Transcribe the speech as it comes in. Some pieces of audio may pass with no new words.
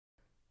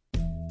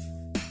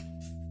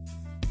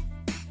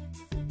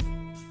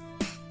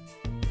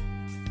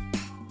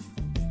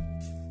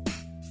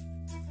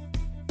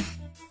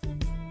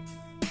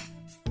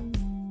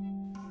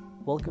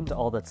Welcome to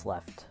All That's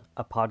Left,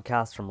 a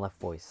podcast from Left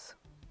Voice.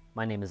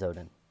 My name is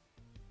Oden.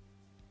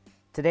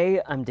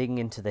 Today, I'm digging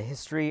into the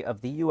history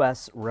of the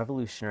U.S.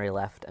 revolutionary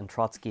left and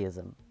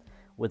Trotskyism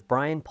with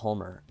Bryan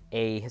Palmer,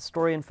 a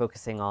historian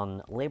focusing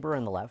on labor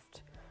and the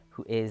left,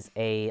 who is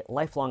a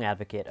lifelong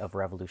advocate of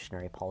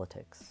revolutionary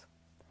politics.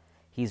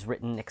 He's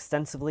written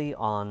extensively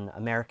on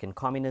American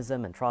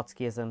communism and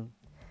Trotskyism,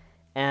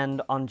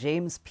 and on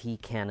James P.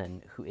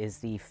 Cannon, who is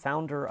the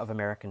founder of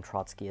American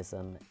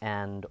Trotskyism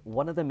and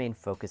one of the main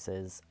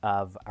focuses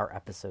of our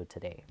episode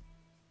today.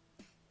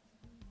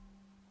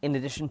 In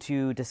addition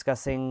to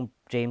discussing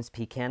James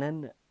P.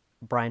 Cannon,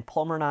 Bryan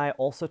Palmer and I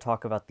also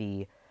talk about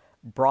the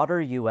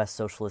broader U.S.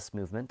 socialist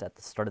movement at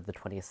the start of the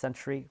 20th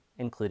century,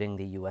 including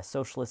the U.S.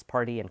 Socialist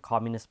Party and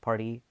Communist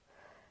Party,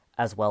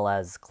 as well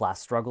as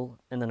class struggle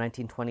in the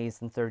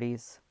 1920s and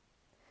 30s.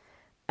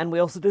 And we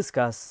also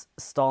discuss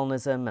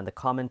Stalinism and the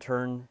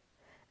Comintern,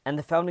 and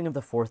the founding of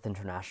the Fourth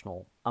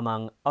International,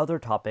 among other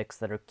topics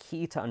that are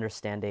key to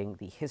understanding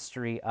the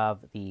history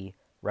of the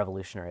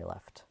revolutionary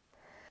left.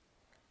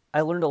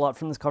 I learned a lot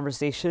from this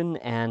conversation,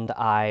 and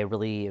I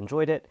really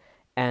enjoyed it,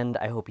 and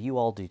I hope you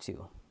all do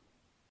too.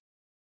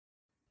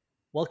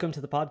 Welcome to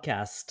the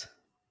podcast.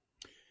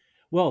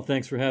 Well,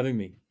 thanks for having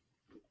me.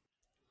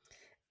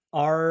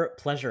 Our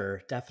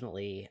pleasure,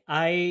 definitely.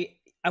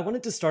 I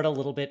wanted to start a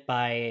little bit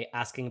by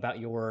asking about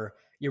your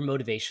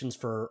motivations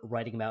for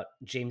writing about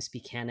James P.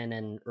 Cannon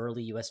and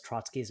early U.S.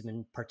 Trotskyism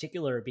in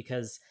particular,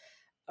 because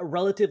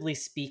relatively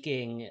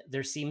speaking,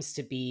 there seems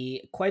to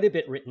be quite a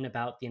bit written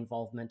about the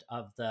involvement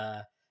of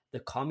the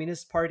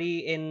Communist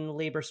Party in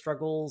labor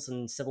struggles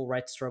and civil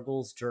rights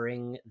struggles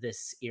during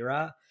this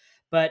era,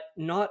 but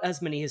not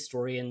as many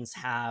historians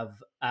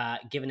have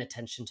given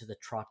attention to the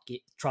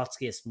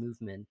Trotskyist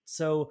movement.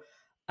 So,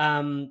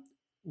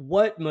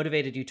 what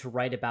motivated you to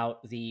write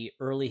about the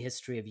early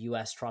history of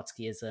U.S.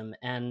 Trotskyism,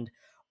 and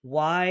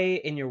why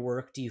in your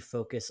work do you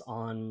focus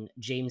on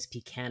James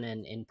P.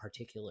 Cannon in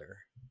particular?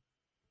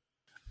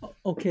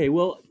 Okay,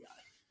 well,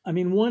 I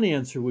mean, one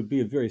answer would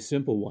be a very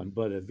simple one,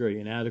 but a very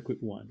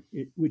inadequate one,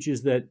 which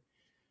is that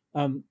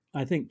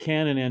I think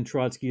Cannon and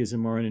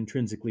Trotskyism are an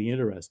intrinsically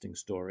interesting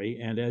story.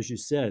 And as you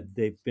said,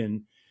 they've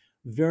been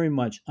very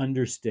much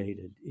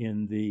understated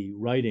in the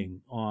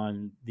writing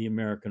on the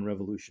American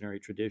revolutionary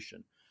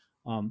tradition.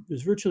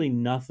 There's virtually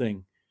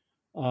nothing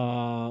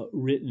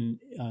written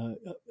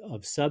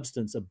of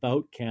substance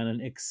about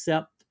Cannon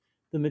except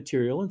the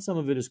material, and some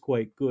of it is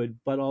quite good,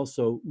 but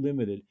also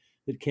limited,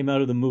 that came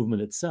out of the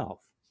movement itself.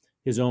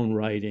 His own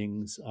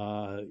writings,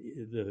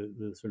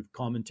 the sort of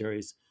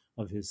commentaries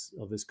of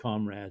his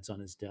comrades on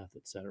his death,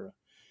 etc.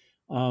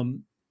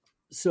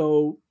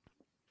 So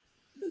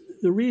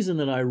the reason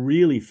that I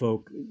really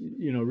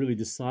really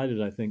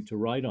decided, I think, to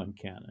write on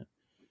Cannon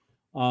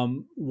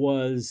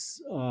was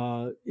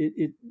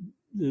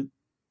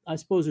I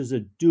suppose there's a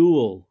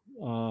dual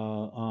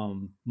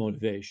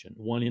motivation,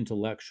 one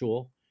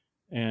intellectual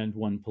and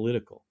one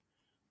political.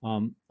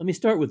 Let me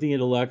start with the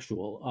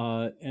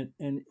intellectual,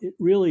 and it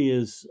really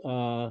is,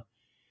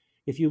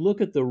 if you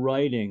look at the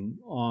writing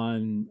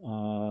on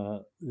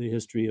the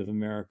history of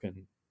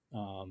American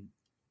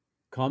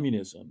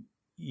communism,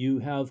 you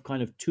have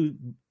kind of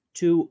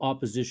two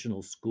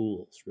oppositional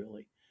schools,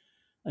 really.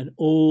 An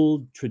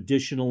old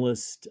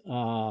traditionalist,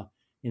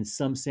 in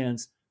some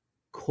sense,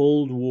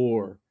 Cold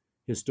War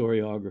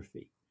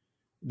historiography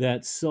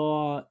that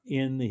saw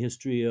in the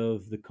history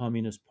of the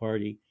Communist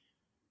Party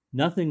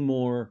nothing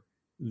more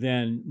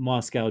than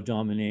Moscow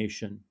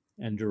domination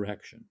and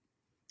direction.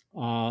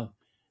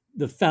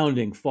 The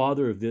founding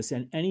father of this,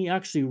 and he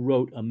actually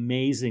wrote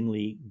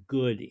amazingly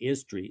good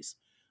histories,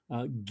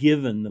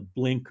 given the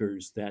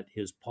blinkers that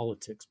his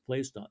politics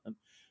placed on them,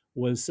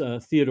 was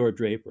Theodore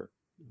Draper,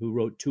 who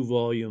wrote 2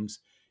 volumes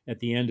at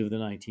the end of the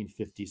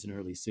 1950s and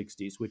early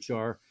 60s, which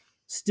are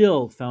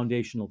still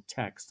foundational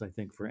texts, I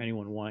think, for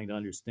anyone wanting to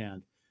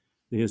understand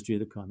the history of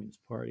the Communist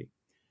Party.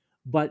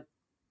 But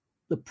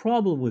the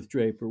problem with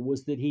Draper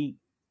was that he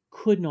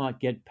could not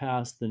get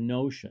past the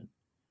notion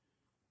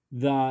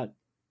that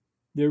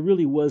there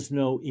really was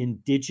no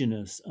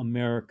indigenous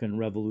American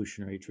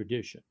revolutionary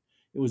tradition.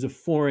 It was a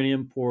foreign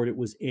import, it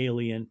was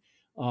alien,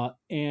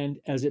 and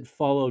as it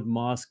followed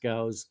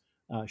Moscow's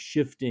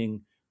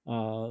shifting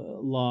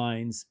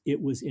lines,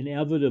 it was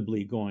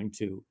inevitably going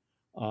to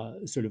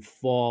sort of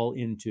fall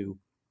into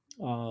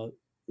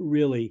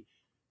really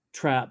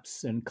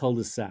traps and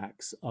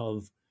cul-de-sacs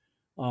of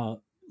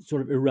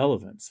sort of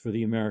irrelevance for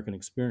the American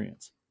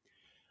experience.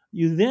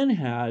 You then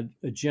had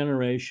a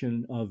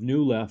generation of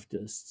new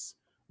leftists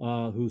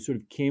who sort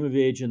of came of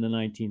age in the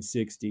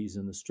 1960s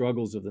and the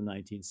struggles of the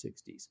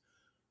 1960s,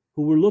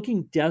 who were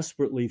looking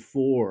desperately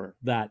for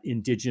that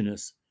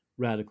indigenous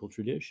radical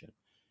tradition.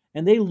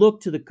 And they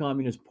looked to the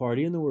Communist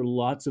Party, and there were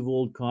lots of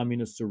old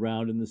communists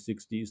around in the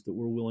 60s that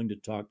were willing to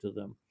talk to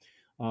them.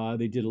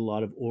 They did a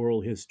lot of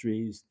oral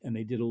histories, and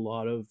they did a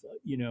lot of,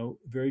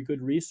 very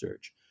good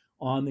research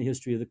on the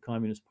history of the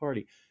Communist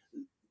Party.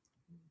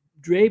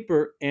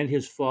 Draper and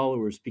his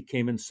followers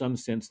became, in some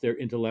sense, their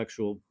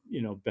intellectual,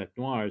 bête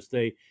noirs.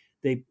 They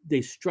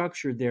they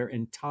structured their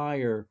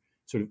entire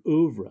sort of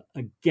oeuvre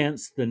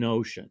against the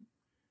notion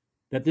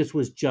that this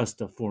was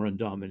just a foreign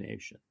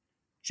domination,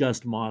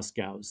 just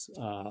Moscow's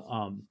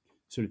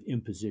sort of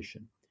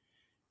imposition.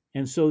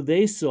 And so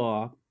they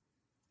saw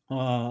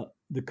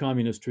the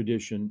communist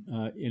tradition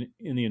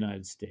in the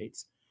United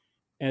States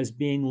as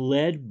being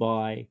led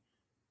by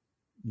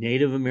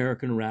Native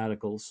American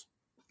radicals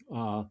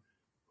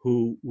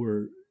who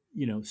were,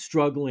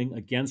 struggling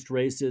against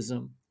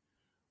racism,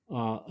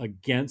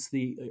 against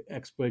the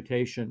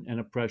exploitation and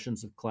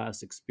oppressions of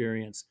class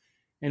experience,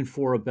 and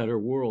for a better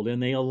world.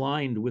 And they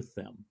aligned with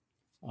them.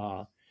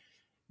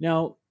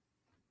 Now,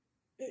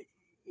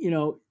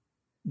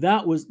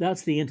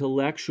 that's the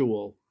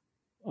intellectual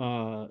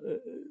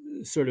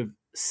sort of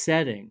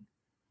setting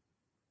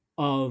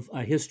of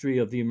a history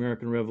of the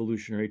American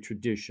revolutionary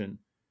tradition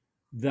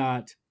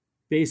that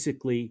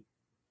basically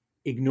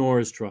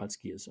ignores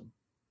Trotskyism.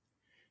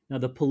 Now,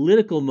 the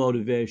political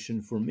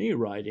motivation for me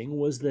writing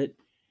was that,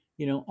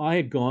 I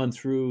had gone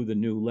through the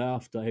New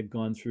Left. I had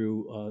gone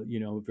through,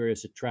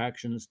 various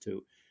attractions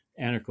to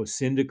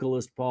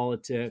anarcho-syndicalist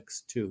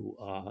politics,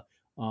 to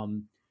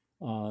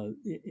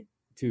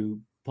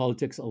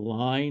politics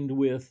aligned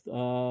with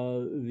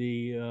what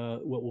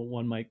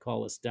one might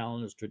call a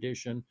Stalinist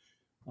tradition.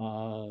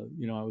 I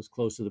was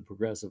close to the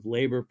Progressive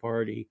Labor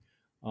Party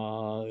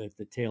at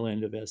the tail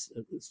end of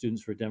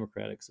Students for a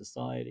Democratic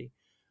Society.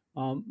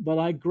 But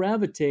I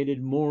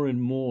gravitated more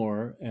and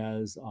more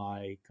as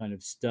I kind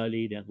of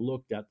studied and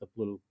looked at the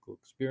political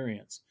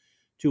experience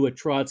to a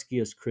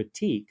Trotskyist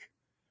critique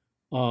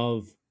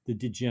of the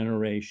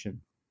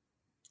degeneration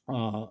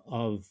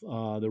of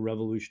the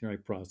revolutionary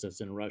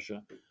process in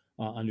Russia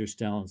under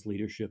Stalin's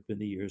leadership in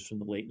the years from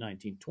the late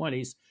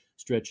 1920s,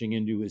 stretching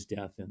into his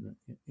death in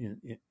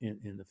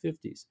the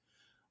 50s.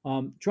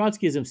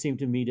 Trotskyism seemed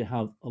to me to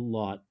have a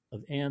lot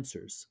of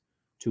answers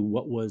to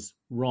what was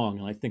wrong,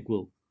 and I think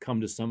we'll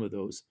come to some of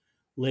those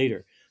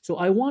later. So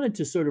I wanted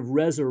to sort of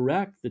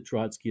resurrect the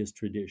Trotskyist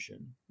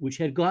tradition, which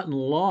had gotten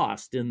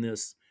lost in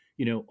this,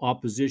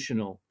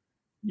 oppositional,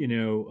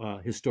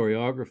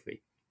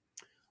 historiography.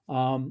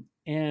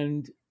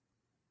 And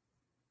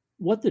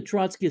what the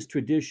Trotskyist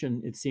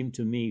tradition, it seemed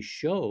to me,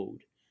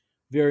 showed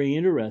very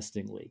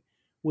interestingly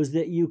was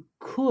that you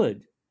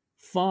could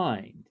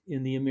find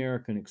in the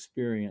American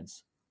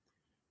experience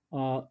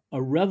a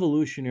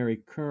revolutionary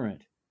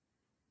current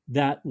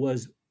that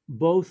was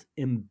both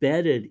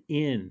embedded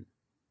in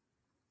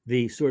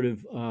the sort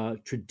of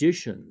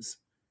traditions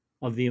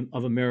of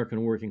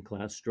American working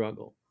class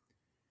struggle,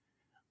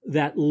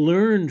 that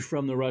learned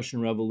from the Russian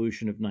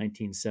Revolution of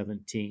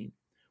 1917,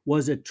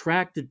 was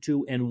attracted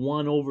to and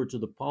won over to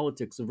the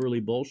politics of early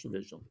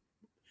Bolshevism,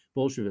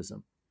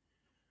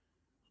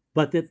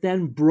 but that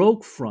then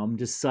broke from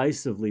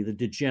decisively the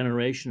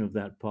degeneration of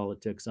that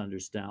politics under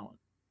Stalin.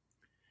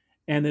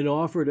 And it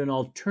offered an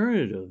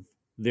alternative,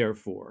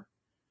 therefore,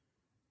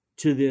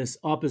 to this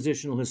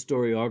oppositional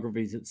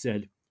historiography that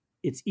said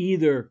it's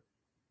either,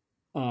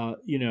 a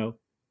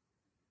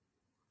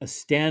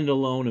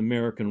standalone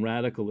American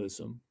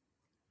radicalism,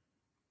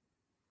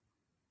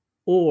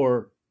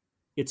 or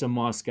it's a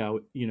Moscow,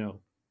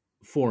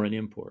 foreign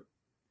import.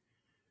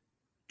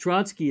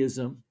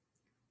 Trotskyism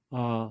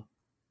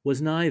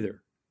was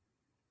neither.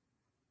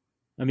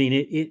 I mean,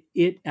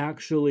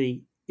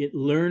 it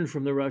learned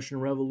from the Russian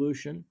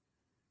Revolution,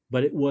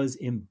 but it was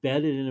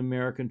embedded in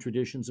American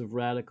traditions of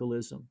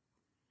radicalism.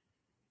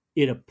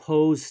 It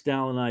opposed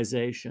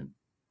Stalinization,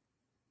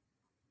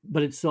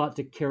 but it sought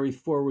to carry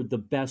forward the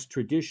best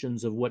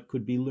traditions of what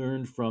could be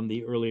learned from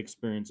the early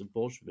experience of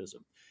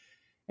Bolshevism.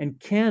 And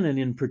Cannon,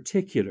 in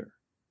particular,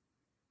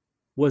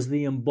 was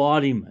the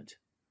embodiment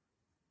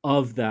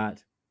of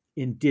that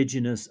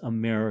indigenous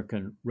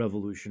American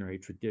revolutionary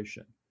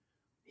tradition.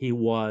 He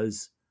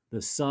was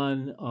the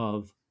son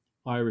of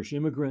Irish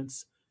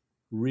immigrants,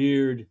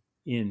 reared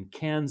in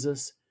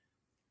Kansas,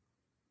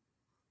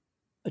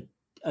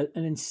 an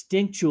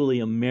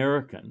instinctually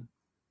American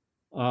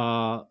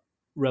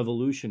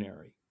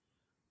revolutionary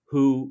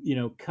who,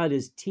 cut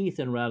his teeth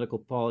in radical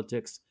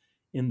politics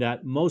in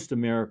that most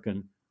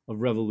American of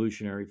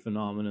revolutionary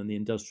phenomenon, the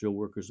industrial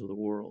workers of the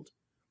world,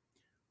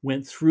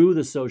 went through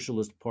the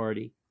Socialist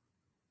Party,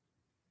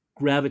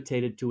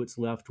 gravitated to its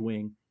left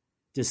wing,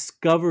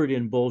 discovered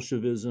in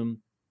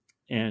Bolshevism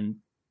and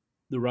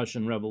the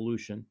Russian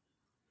Revolution,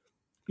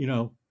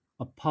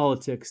 a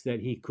politics that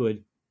he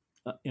could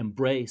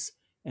embrace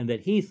and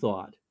that he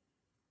thought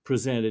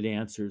presented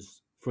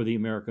answers for the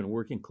American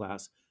working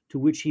class, to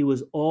which he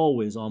was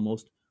always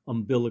almost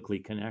umbilically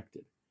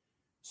connected.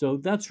 So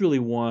that's really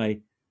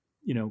why,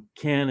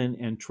 Cannon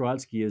and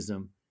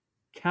Trotskyism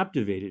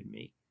captivated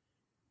me.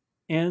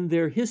 And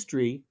their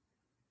history,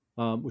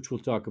 which we'll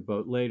talk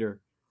about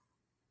later,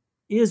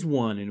 is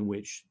one in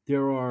which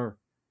there are,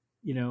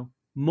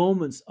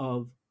 moments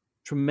of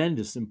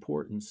tremendous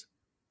importance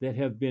that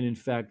have been, in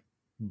fact,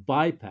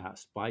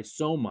 bypassed by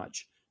so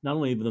much, not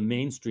only of the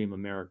mainstream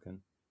American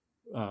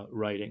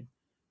writing,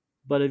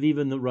 but of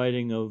even the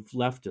writing of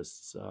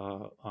leftists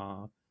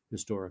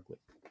historically.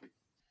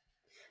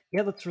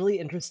 Yeah, that's really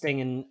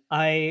interesting. And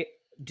I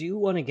do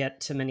want to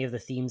get to many of the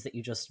themes that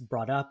you just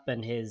brought up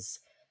and his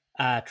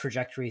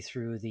trajectory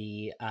through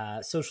the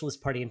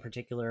Socialist Party in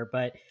particular.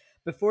 But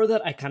before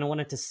that, I kind of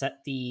wanted to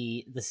set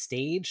the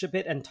stage a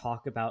bit and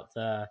talk about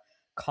the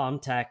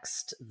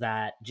context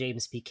that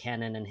James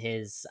Buchanan and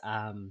his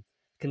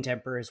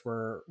contemporaries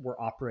were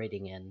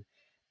operating in.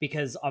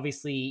 Because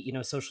obviously,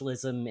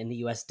 socialism in the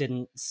U.S.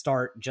 didn't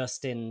start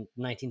just in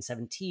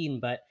 1917,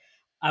 but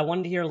I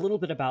wanted to hear a little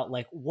bit about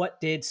like what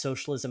did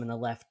socialism in the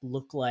left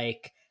look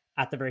like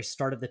at the very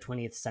start of the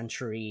 20th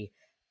century,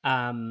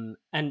 and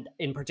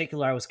in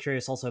particular, I was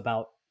curious also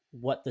about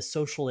what the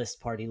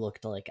Socialist Party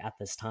looked like at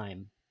this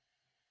time.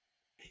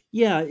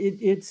 Yeah,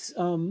 it's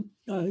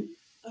the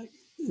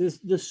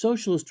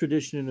socialist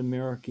tradition in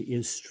America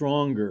is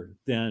stronger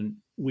than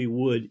we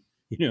would,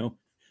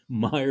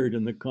 mired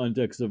in the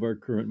context of our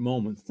current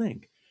moment,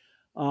 think.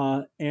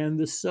 And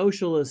the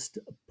Socialist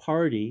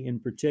Party, in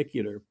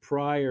particular,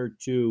 prior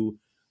to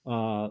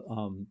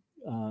the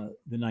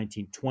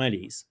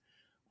 1920s,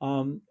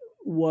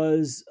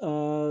 was,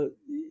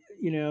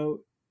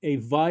 a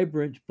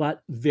vibrant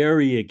but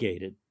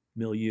variegated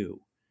milieu.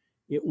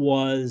 It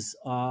was,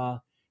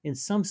 in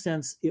some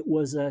sense, it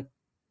was a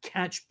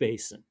catch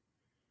basin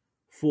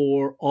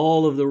for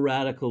all of the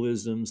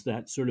radicalisms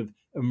that sort of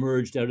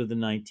emerged out of the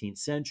 19th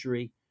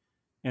century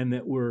and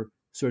that were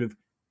sort of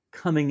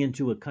coming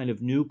into a kind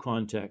of new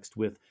context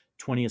with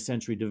 20th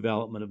century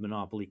development of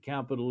monopoly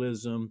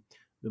capitalism,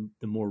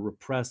 the more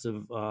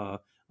repressive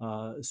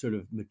sort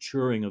of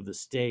maturing of the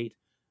state,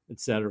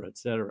 et cetera, et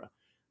cetera.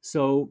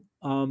 So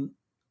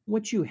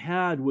what you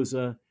had was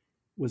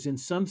in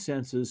some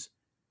senses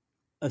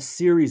a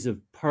series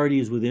of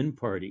parties within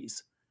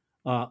parties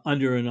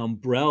under an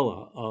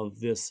umbrella of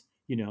this,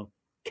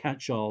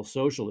 catch-all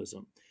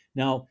socialism.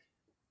 Now,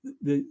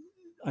 the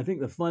I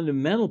think the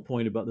fundamental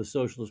point about the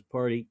Socialist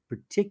Party,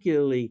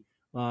 particularly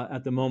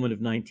at the moment of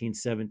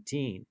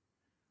 1917,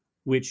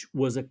 which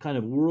was a kind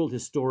of world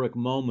historic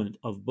moment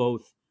of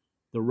both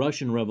the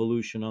Russian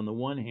Revolution on the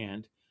one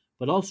hand,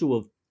 but also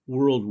of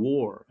World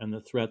War and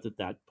the threat that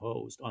that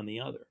posed on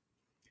the other.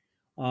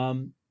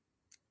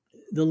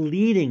 The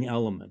leading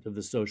element of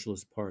the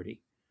Socialist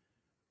Party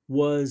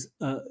was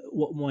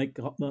what one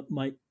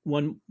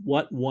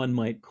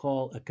might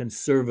call a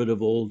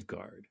conservative old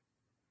guard,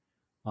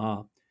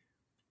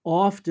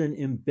 often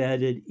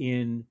embedded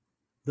in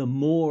the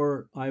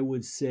more, I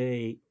would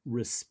say,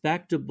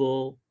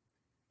 respectable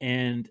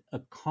and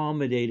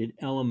accommodated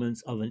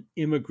elements of an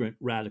immigrant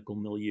radical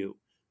milieu,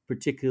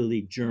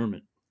 particularly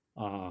German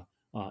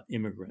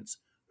immigrants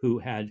who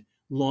had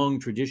long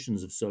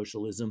traditions of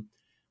socialism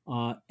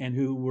and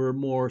who were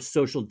more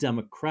social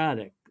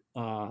democratic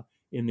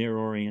in their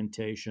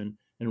orientation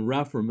and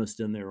reformist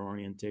in their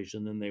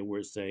orientation than they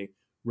were, say,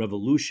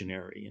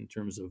 revolutionary in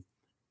terms of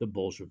the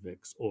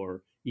Bolsheviks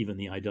or even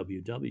the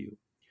IWW.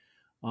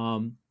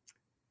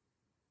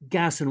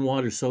 Gas and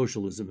water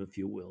socialism, if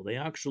you will. They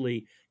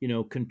actually,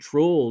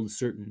 controlled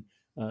certain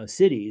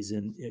cities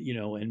and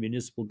and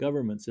municipal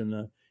governments in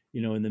the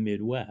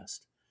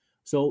Midwest.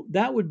 So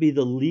that would be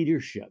the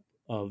leadership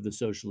of the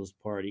Socialist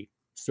Party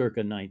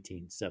circa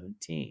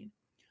 1917,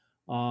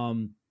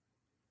 and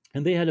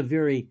they had a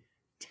very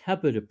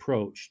tepid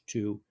approach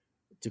to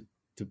to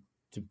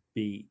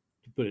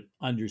put it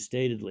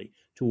understatedly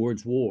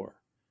towards war.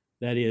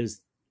 That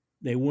is,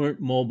 they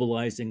weren't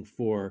mobilizing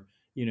for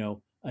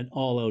an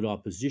all-out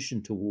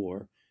opposition to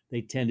war.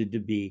 They tended to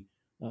be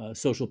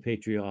social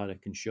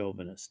patriotic and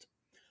chauvinist.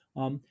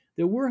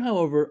 There were,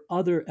 however,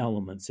 other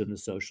elements in the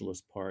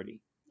Socialist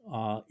Party,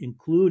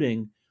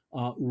 including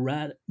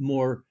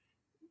more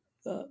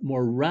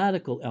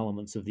radical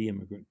elements of the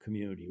immigrant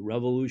community,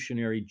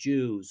 revolutionary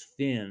Jews,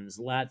 Finns,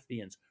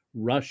 Latvians,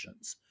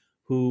 Russians,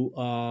 who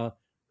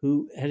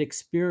had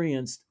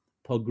experienced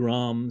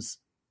pogroms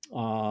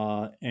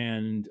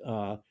and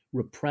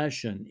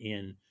repression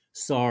in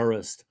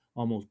Tsarist,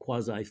 almost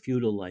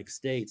quasi-feudal-like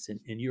states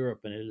in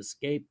Europe, and it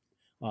escaped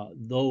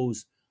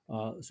those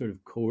sort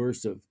of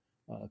coercive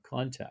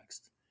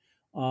contexts.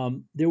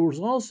 There was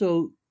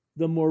also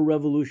the more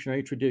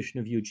revolutionary tradition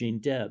of Eugene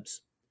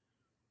Debs,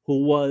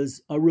 who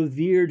was a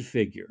revered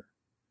figure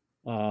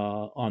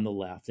on the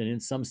left, and in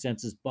some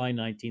senses, by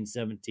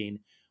 1917,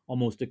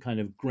 almost a kind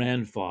of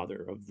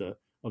grandfather of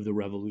the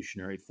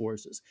revolutionary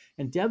forces.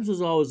 And Debs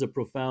was always a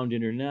profound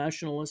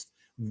internationalist,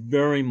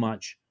 very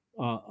much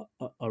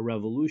a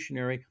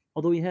revolutionary,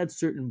 although he had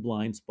certain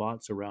blind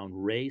spots around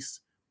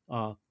race,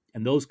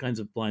 and those kinds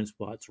of blind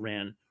spots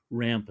ran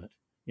rampant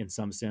in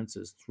some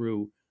senses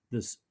through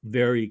this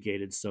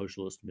variegated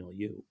socialist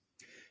milieu.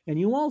 And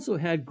you also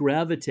had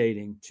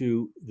gravitating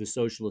to the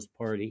Socialist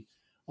Party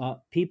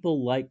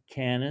people like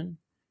Cannon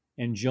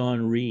and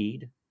John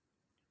Reed,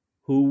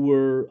 who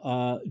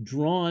were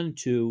drawn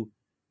to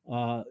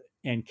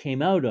and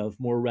came out of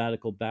more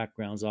radical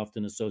backgrounds,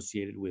 often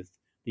associated with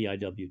the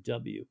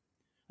IWW.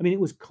 I mean, it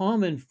was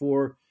common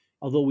for,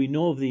 although we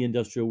know of the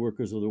Industrial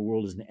Workers of the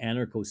World as an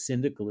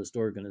anarcho-syndicalist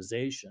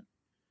organization,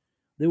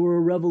 they were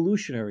a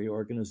revolutionary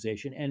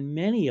organization, and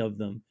many of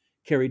them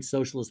carried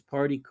Socialist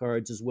Party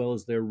cards as well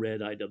as their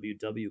red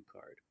IWW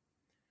card.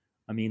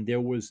 I mean,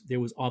 there was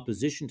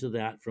opposition to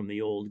that from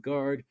the old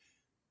guard.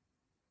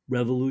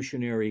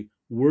 Revolutionary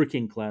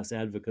working class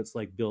advocates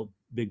like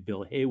Big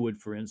Bill Haywood,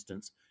 for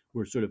instance,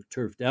 were sort of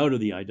turfed out of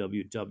the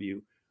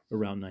IWW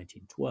around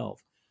 1912.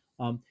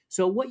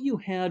 So what you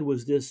had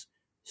was this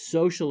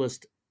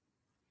socialist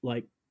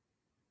like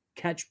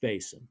catch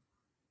basin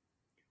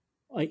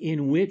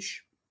in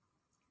which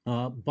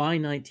by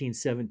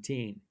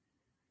 1917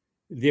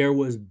 there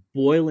was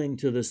boiling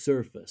to the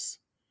surface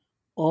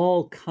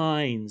all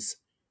kinds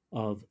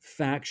of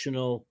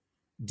factional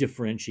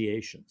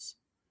differentiations.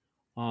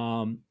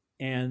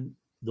 And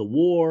the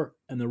war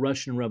and the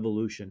Russian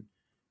Revolution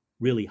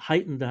really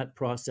heightened that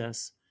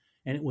process.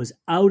 And it was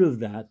out of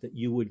that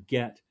you would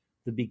get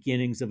the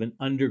beginnings of an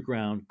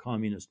underground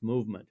communist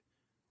movement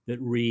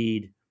that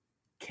Reed,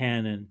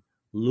 Cannon,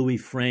 Louis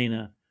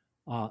Freyne,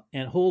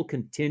 and whole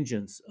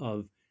contingents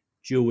of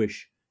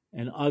Jewish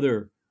and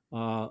other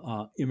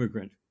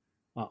immigrant,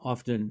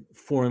 often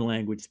foreign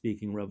language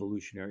speaking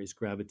revolutionaries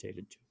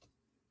gravitated to.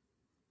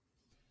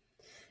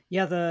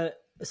 Yeah, the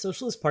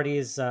Socialist Party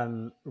is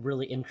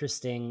really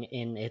interesting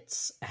in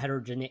its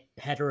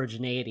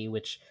heterogeneity,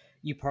 which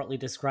you partly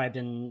described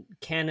in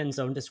Cannon's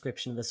own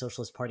description of the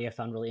Socialist Party. I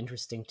found really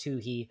interesting too.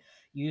 He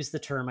used the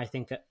term, I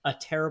think, a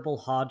terrible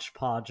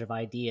hodgepodge of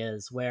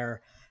ideas,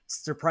 where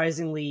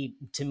surprisingly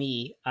to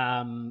me,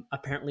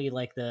 apparently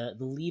like the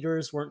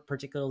leaders weren't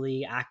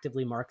particularly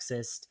actively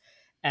Marxist,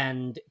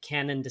 and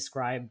Cannon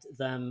described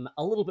them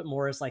a little bit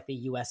more as like the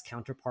US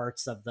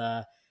counterparts of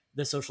the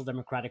social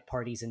democratic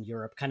parties in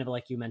Europe, kind of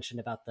like you mentioned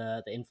about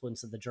the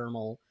influence of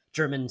the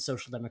German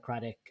social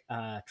democratic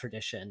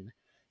tradition.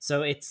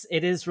 So it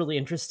is really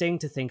interesting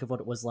to think of what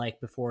it was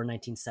like before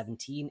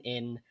 1917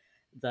 in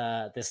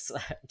this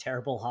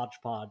terrible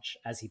hodgepodge,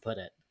 as he put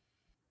it.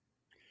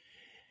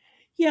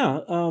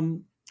 Yeah,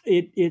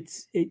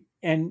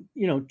 and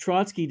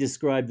Trotsky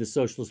described the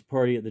Socialist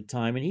Party at the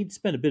time, and he'd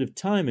spent a bit of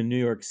time in New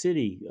York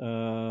City,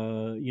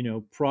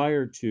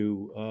 prior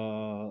to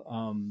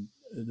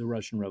the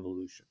Russian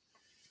Revolution.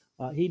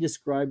 He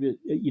described it,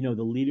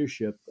 the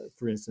leadership,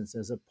 for instance,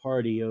 as a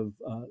party of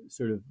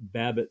sort of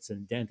Babbitts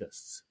and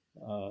dentists,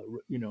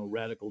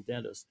 radical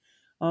dentists.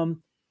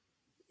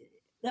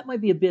 That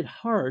might be a bit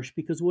harsh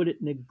because what it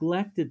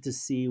neglected to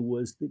see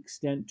was the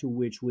extent to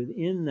which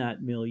within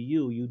that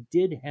milieu you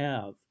did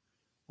have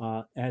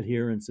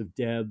adherents of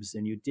Debs,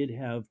 and you did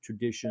have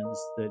traditions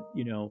that,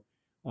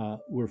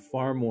 were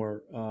far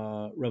more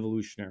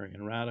revolutionary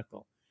and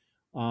radical.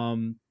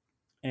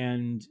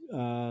 And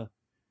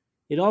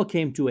it all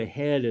came to a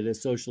head at a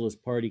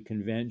Socialist Party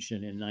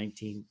convention in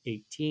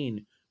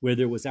 1918, where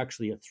there was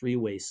actually a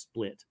three-way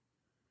split,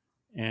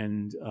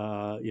 and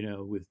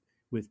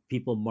with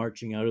people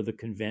marching out of the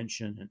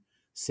convention and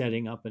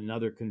setting up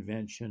another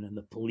convention, and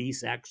the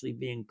police actually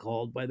being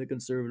called by the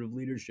conservative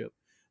leadership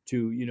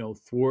to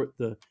thwart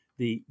the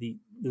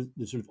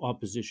sort of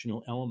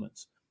oppositional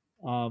elements,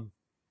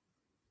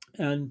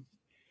 and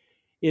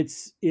it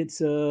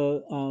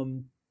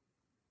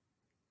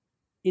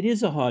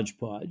is a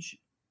hodgepodge.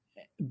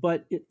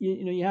 But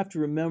you have to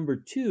remember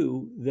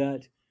too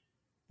that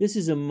this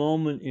is a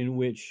moment in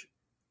which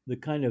the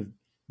kind of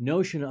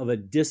notion of a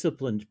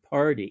disciplined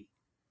party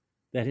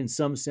that in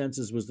some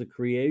senses was the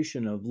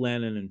creation of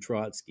Lenin and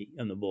Trotsky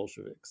and the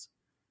Bolsheviks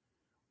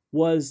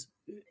was,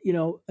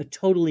 a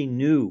totally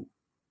new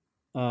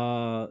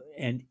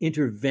and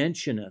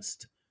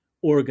interventionist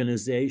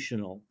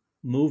organizational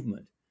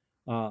movement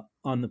on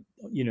the,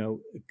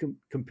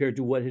 compared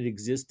to what had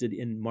existed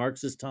in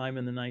Marx's time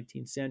in the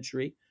 19th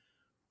century,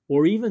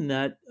 or even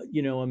that,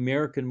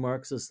 American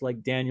Marxists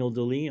like Daniel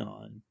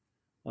DeLeon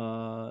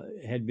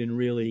had been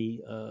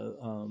really,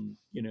 kind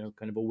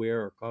of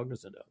aware or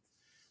cognizant of.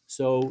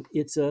 So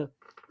the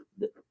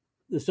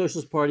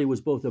Socialist Party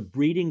was both a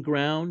breeding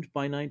ground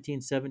by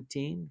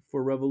 1917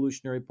 for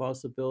revolutionary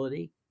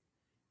possibility,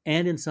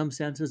 and in some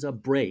senses a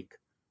brake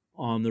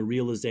on the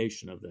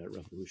realization of that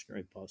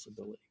revolutionary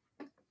possibility.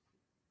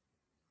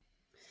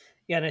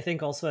 Yeah, and I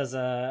think also as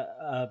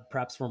a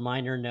perhaps more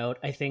minor note,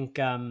 I think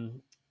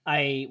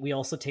we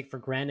also take for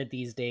granted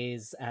these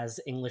days as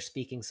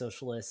English-speaking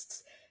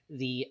socialists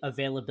the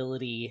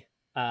availability,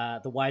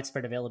 the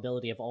widespread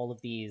availability of all of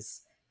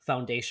these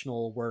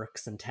foundational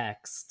works and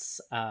texts.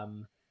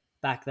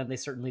 Back then, they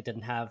certainly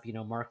didn't have,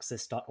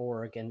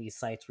 Marxist.org and these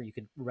sites where you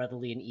could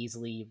readily and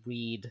easily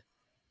read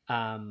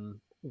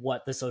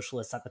what the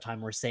socialists at the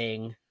time were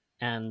saying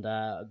and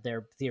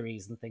their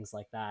theories and things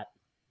like that.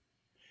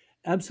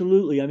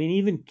 Absolutely. I mean,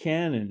 even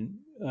Cannon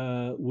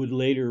would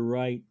later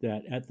write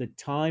that at the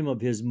time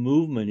of his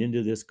movement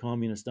into this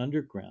communist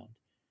underground,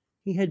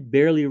 he had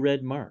barely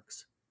read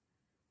Marx.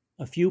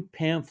 A few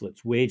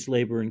pamphlets, Wage,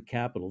 Labor, and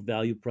Capital,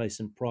 Value, Price,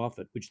 and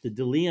Profit, which the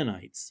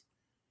DeLeonites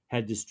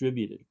had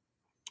distributed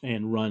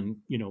and run,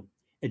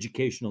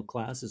 educational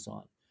classes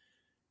on.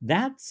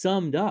 That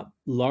summed up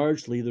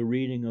largely the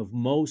reading of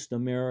most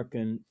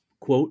American,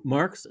 quote,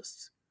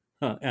 Marxists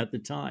at the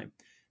time.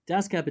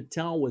 Das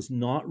Kapital was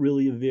not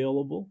really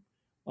available.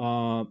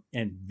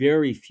 and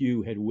very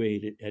few had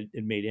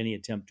made any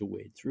attempt to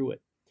wade through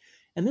it.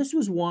 And this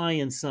was why,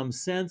 in some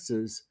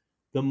senses,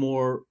 the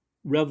more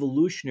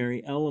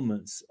revolutionary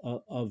elements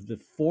of the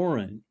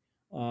foreign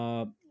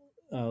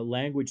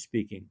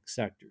language-speaking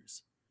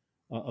sectors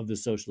of the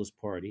Socialist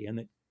Party, and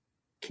that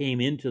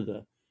came into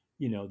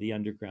the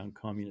underground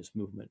communist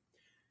movement,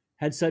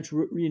 had such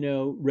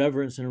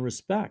reverence and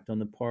respect on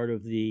the part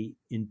of the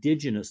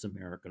indigenous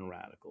American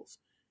radicals,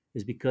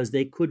 is because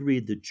they could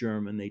read the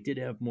German. They did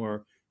have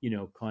more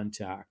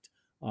contact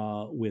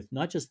with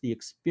not just the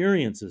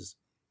experiences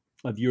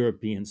of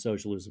European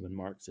socialism and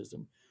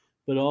Marxism,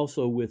 but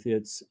also with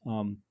its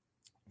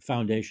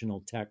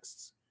foundational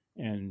texts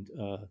and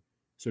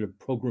sort of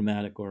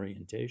programmatic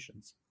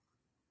orientations.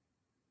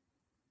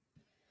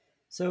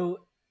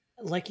 So,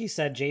 like you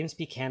said, James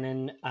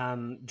Buchanan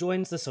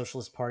joins the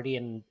Socialist Party,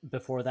 and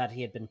before that,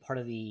 he had been part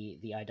of the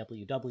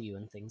IWW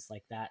and things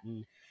like that.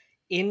 And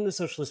in the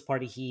Socialist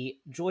Party, he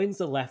joins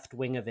the left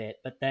wing of it,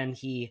 but then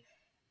he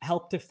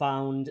helped to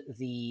found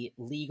the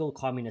legal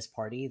Communist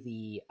Party,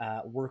 the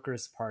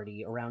Workers'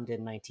 Party, around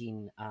in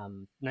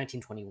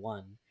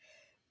 1921.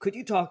 Could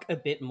you talk a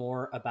bit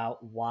more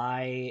about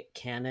why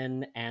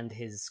Cannon and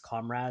his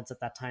comrades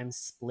at that time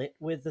split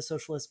with the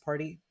Socialist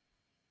Party?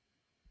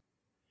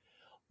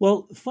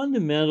 Well,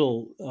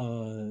 fundamental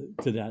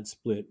to that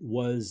split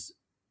was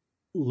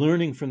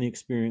learning from the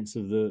experience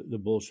of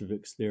the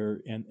Bolsheviks there,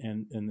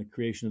 and the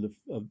creation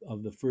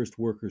of the first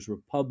Workers'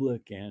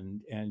 Republic,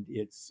 and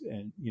the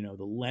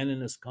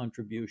Leninist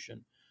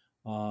contribution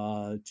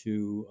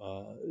to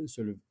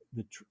sort of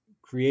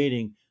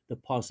creating the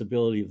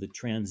possibility of the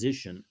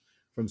transition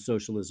from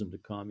socialism to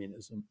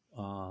communism,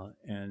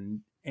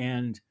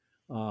 and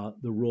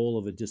the role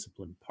of a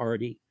disciplined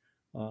party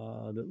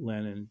that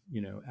Lenin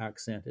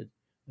accented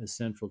as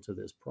central to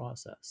this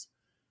process.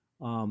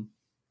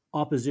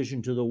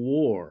 Opposition to the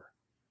war,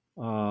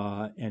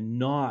 and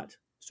not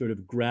sort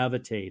of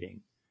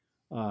gravitating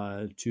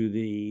to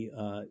the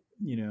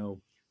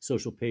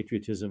social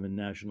patriotism and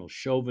national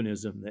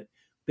chauvinism that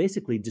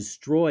basically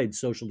destroyed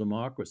social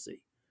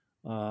democracy,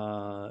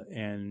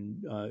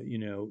 and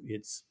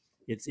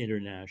its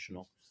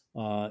international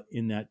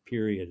in that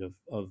period of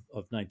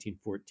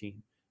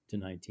 1914 to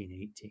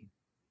 1918.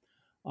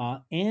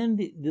 And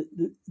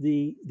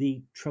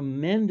the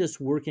tremendous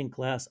working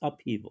class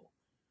upheaval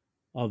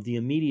of the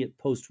immediate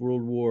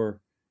post-World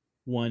War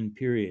I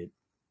period,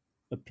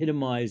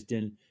 epitomized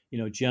in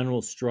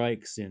general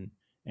strikes and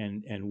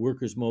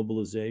workers'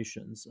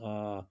 mobilizations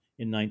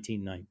in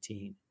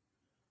 1919.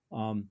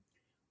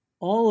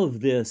 All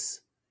of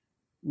this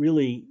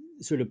really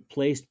sort of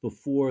placed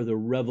before the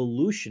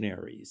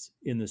revolutionaries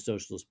in the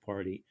Socialist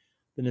Party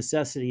the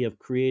necessity of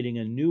creating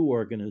a new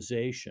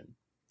organization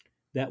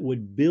that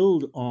would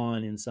build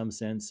on, in some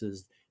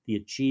senses, the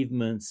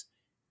achievements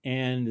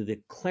and the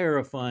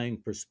clarifying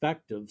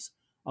perspectives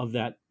of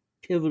that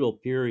pivotal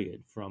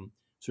period from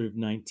sort of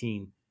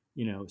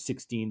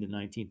 1916 to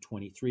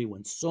 1923,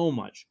 when so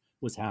much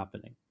was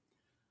happening.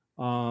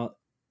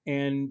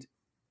 And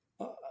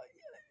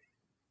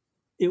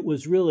it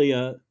was really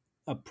a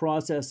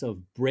process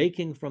of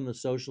breaking from the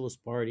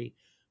Socialist Party,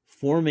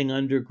 forming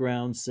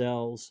underground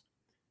cells,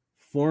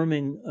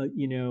 forming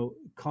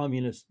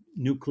communist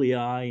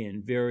nuclei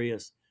in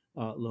various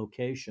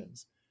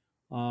locations.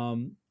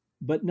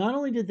 But not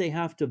only did they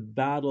have to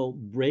battle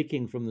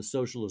breaking from the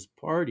Socialist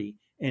Party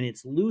and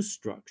its loose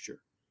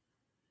structure,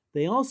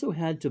 they also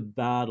had to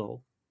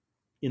battle,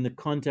 in the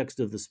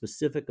context of the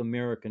specific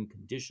American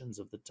conditions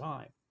of the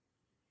time,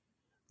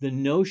 the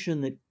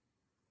notion that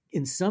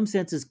in some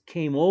senses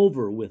came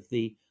over with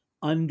the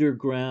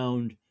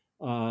underground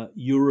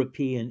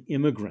European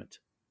immigrant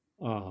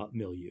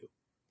milieu.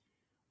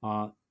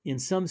 In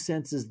some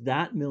senses,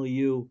 that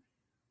milieu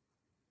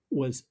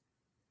was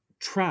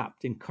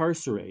trapped,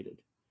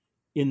 incarcerated,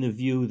 in the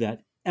view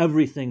that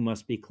everything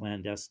must be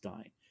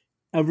clandestine,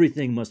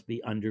 everything must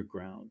be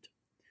underground.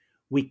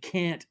 We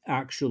can't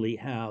actually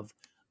have,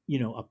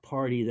 a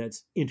party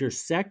that's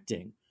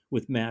intersecting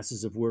with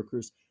masses of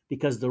workers,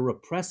 because the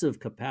repressive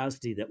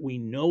capacity that we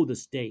know the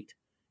state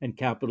and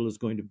capital is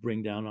going to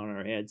bring down on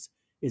our heads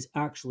is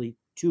actually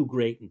too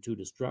great and too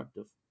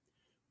destructive.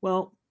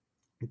 Well,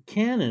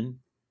 Cannon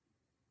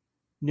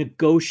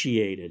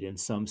negotiated, in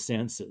some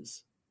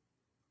senses,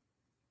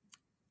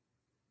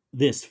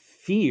 this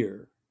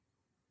fear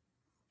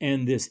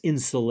and this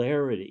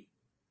insularity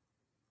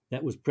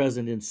that was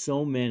present in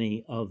so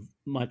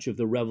much of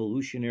the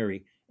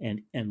revolutionary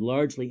and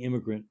largely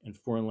immigrant and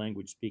foreign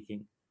language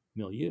speaking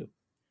milieu,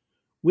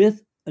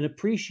 with an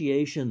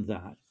appreciation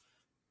that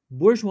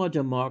bourgeois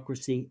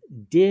democracy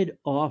did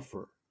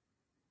offer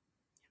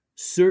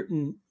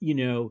certain,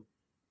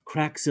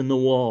 cracks in the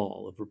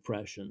wall of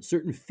repression,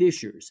 certain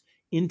fissures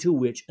into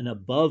which an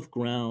above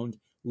ground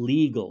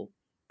legal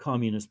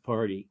communist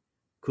party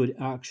could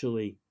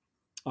actually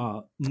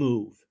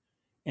move.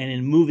 And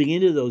in moving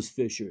into those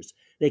fissures,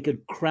 they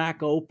could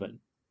crack open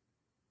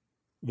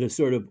the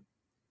sort of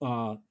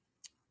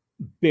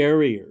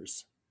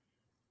barriers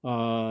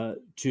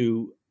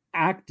to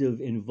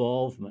active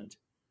involvement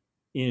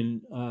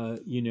in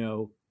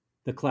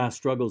the class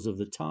struggles of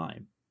the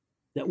time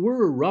that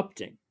were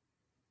erupting.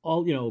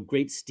 All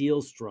Great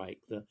Steel Strike,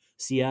 the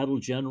Seattle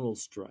General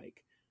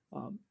Strike,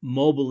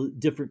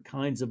 different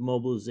kinds of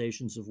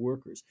mobilizations of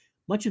workers.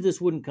 Much of this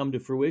wouldn't come to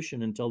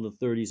fruition until the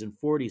 30s and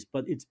 40s,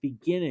 but its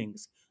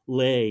beginnings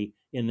lay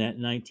in that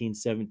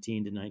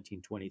 1917 to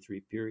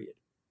 1923 period.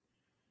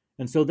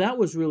 And so that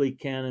was really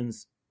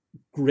Cannon's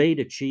great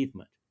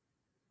achievement.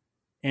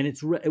 And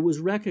it was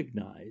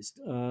recognized.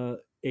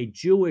 A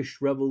Jewish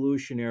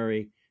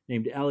revolutionary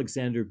named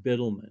Alexander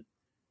Bittelman,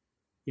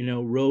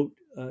 wrote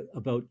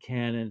about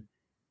Cannon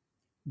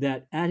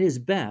that at his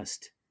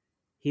best,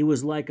 he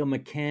was like a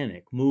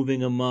mechanic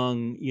moving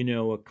among,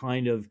 a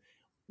kind of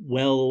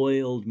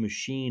well-oiled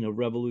machine of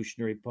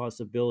revolutionary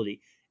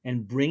possibility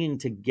and bringing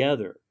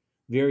together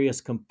various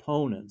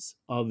components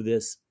of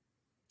this,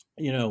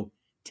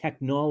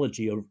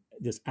 technology, of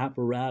this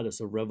apparatus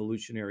of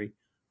revolutionary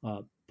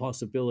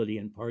possibility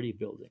and party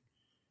building.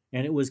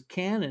 And it was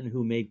Cannon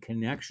who made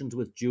connections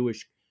with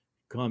Jewish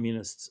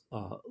communists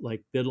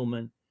like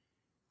Bittelman,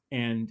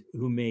 and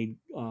who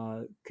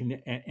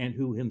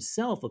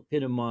himself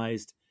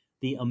epitomized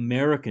the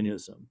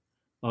Americanism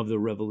of the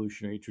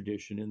revolutionary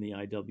tradition in the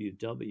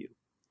IWW.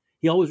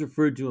 He always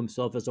referred to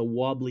himself as a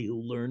wobbly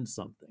who learned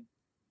something.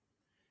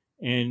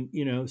 And,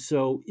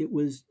 so it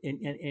was,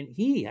 and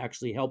he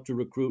actually helped to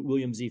recruit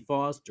William Z.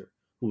 Foster,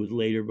 who would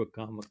later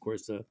become, of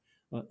course,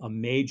 a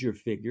major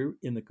figure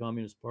in the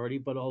Communist Party,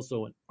 but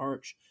also an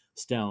arch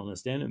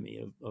Stalinist enemy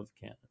of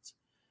Cannon's.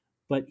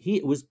 But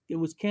it was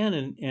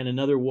Cannon and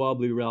another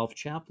wobbly Ralph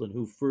Chaplin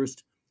who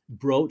first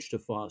broached to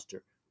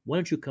Foster, "Why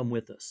don't you come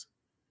with us?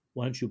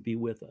 Why don't you be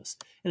with us?"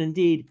 And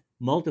indeed,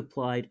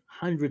 multiplied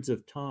hundreds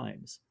of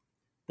times.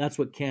 That's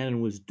what Cannon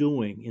was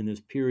doing in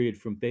this period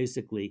from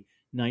basically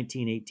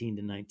 1918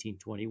 to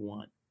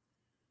 1921,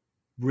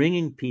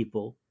 bringing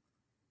people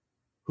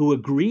who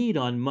agreed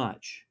on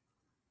much,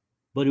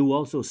 but who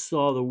also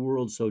saw the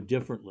world so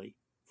differently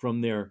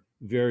from their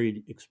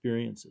varied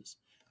experiences,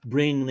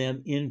 bringing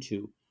them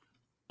into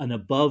an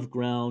above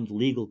ground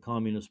legal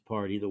communist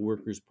party, the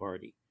Workers'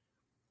 Party,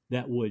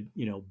 that would,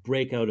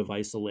 break out of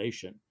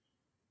isolation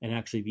and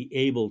actually be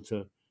able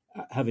to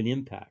have an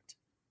impact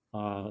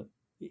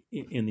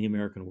in the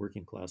American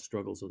working class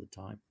struggles of the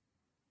time.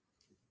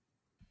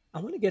 I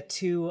want to get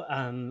to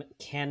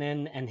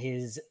Cannon and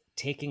his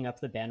taking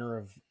up the banner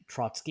of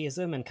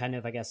Trotskyism and kind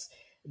of, I guess,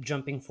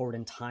 jumping forward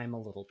in time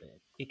a little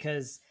bit.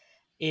 Because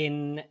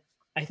in,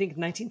 I think,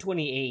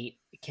 1928,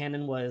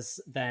 Cannon was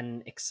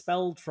then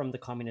expelled from the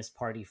Communist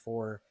Party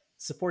for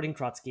supporting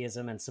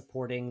Trotskyism and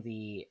supporting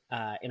the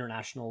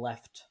international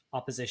left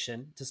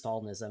opposition to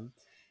Stalinism.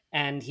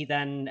 And he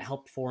then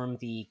helped form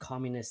the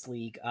Communist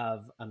League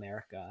of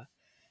America.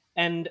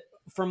 And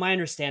from my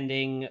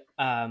understanding,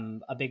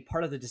 a big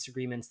part of the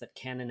disagreements that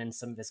Cannon and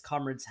some of his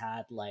comrades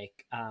had,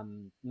 like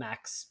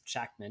Max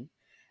Shachtman,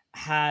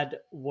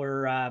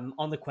 were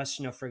on the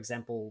question of, for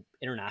example,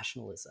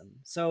 internationalism.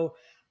 So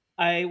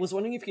I was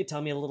wondering if you could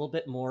tell me a little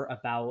bit more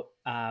about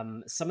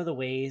some of the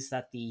ways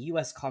that the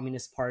U.S.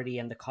 Communist Party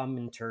and the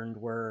Comintern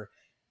were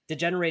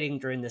degenerating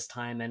during this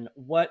time, and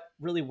what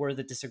really were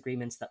the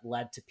disagreements that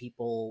led to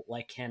people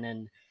like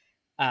Cannon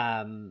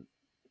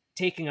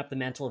taking up the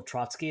mantle of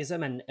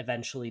Trotskyism and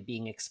eventually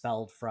being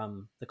expelled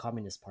from the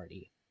Communist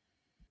Party.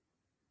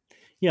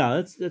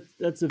 Yeah,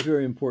 that's a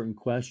very important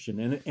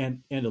question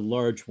and a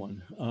large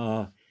one.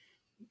 I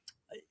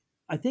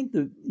think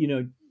that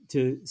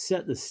to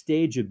set the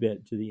stage a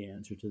bit to the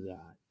answer to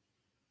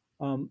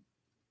that,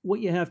 what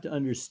you have to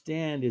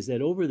understand is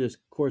that over this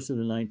course of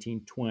the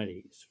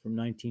 1920s, from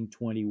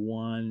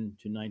 1921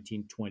 to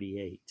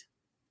 1928,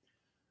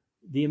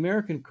 the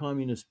American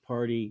Communist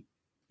Party,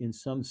 in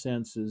some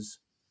senses,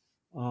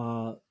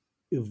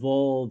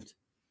 evolved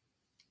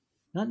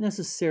not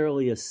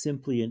necessarily as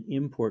simply an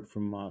import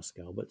from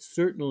Moscow, but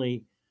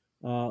certainly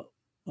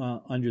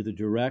under the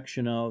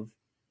direction of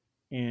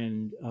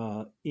and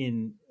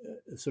in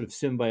a sort of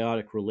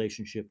symbiotic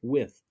relationship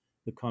with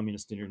the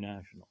Communist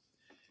International.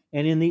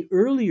 And in the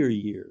earlier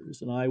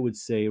years, and I would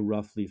say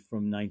roughly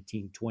from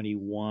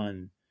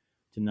 1921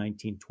 to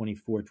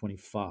 1924,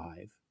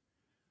 25,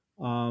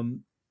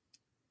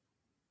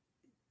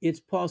 it's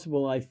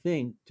possible, I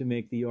think, to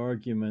make the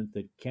argument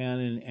that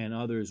Cannon and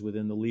others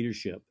within the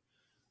leadership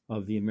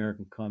of the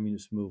American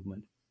Communist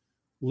movement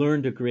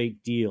learned a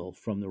great deal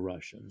from the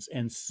Russians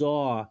and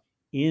saw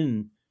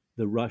in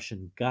the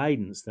Russian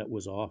guidance that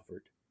was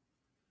offered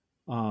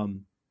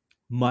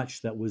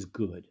much that was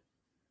good.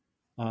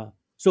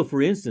 So,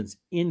 for instance,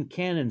 in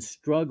Cannon's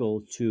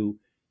struggle to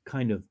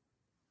kind of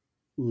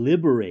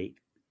liberate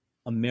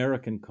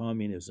American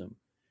communism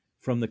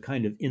from the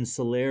kind of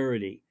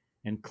insularity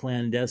and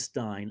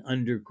clandestine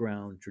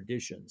underground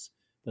traditions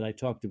that I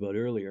talked about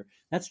earlier,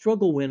 that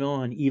struggle went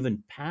on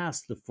even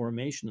past the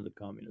formation of the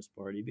Communist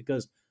Party,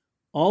 because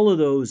all of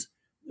those,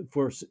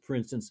 for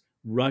instance,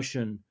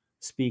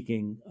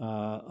 Russian-speaking,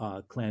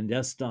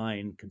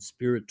 clandestine,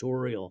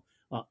 conspiratorial,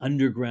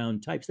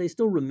 underground types, they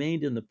still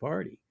remained in the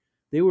party.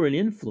 They were an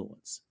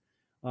influence.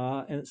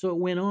 And so it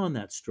went on,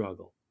 that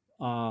struggle.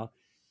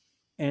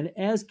 And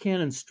as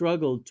Cannon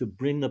struggled to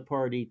bring the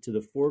party to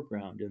the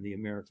foreground in the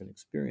American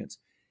experience,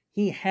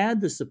 he had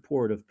the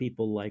support of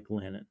people like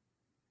Lenin,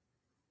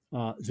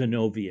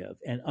 Zinoviev,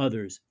 and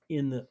others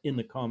in the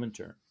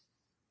Comintern.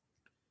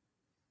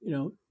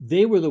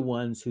 They were the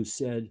ones who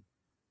said,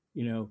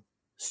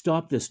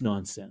 stop this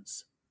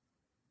nonsense.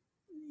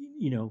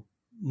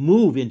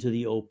 Move into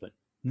the open,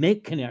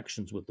 make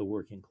connections with the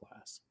working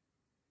class.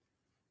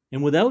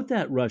 And without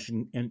that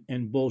Russian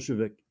and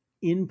Bolshevik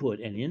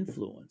input and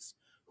influence,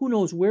 who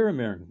knows where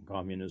American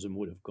communism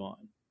would have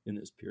gone in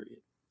this period.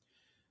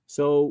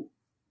 So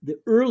the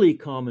early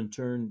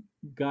Comintern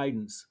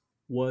guidance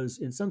was,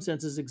 in some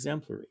senses,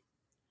 exemplary.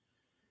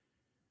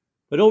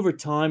 But over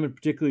time, and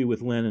particularly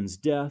with Lenin's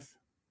death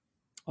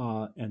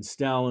and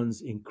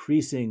Stalin's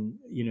increasing,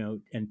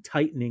 and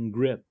tightening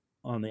grip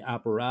on the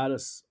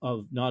apparatus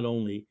of not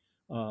only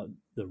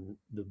the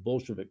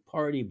Bolshevik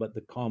Party, but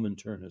the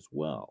Comintern as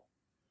well,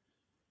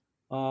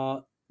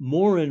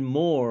 more and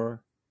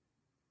more,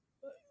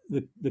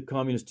 the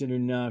Communist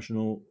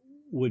International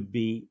would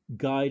be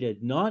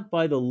guided not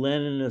by the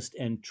Leninist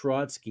and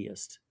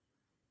Trotskyist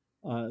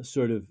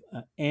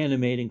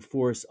animating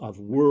force of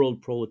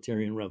world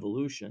proletarian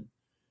revolution,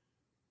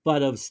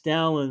 but of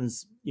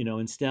Stalin's,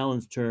 in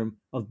Stalin's term,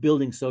 of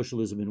building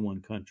socialism in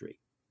one country.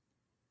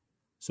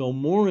 So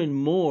more and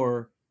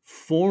more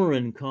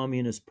foreign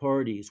communist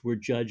parties were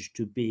judged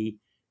to be,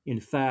 in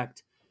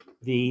fact,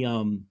 the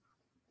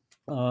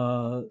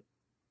the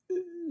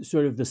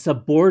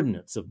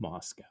subordinates of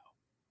Moscow.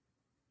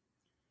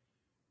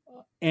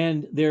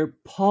 And their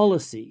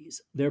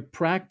policies, their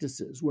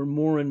practices were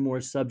more and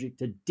more subject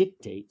to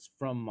dictates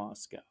from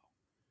Moscow.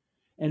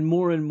 And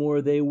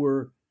more they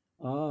were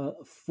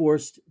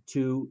forced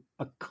to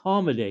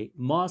accommodate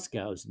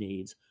Moscow's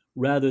needs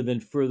rather than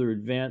further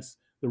advance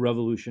the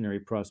revolutionary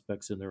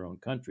prospects in their own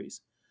countries.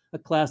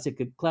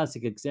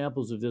 Classic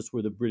examples of this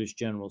were the British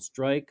General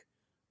Strike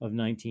of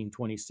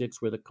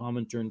 1926, where the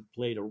Comintern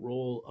played a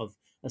role of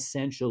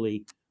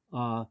essentially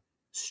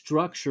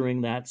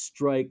structuring that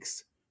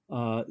strike's,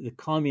 the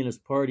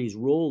Communist Party's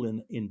role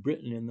in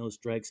Britain in those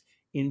strikes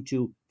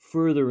into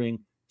furthering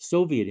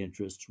Soviet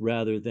interests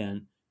rather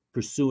than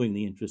pursuing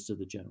the interests of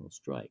the General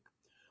Strike.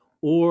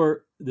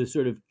 Or the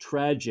sort of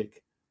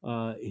tragic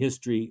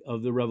history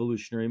of the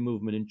revolutionary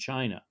movement in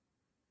China,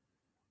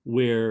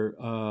 where,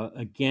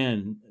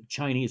 again,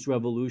 Chinese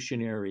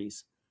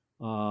revolutionaries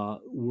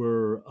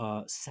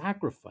were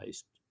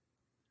sacrificed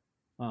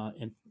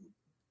and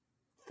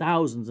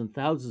thousands of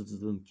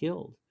them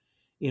killed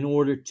in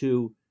order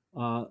to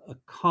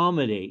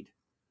accommodate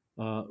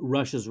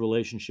Russia's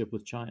relationship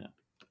with China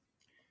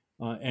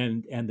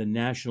and the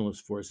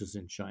nationalist forces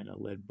in China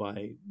led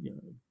by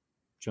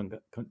Chiang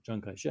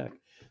Kai-shek.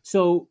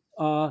 So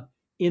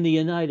in the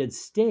United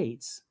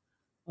States,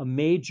 a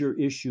major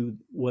issue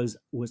was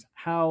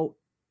how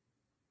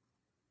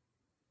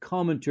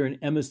Comintern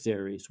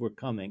emissaries were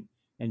coming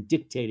and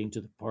dictating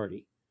to the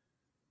party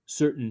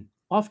certain,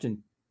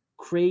 often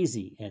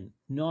crazy and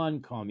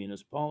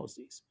non-communist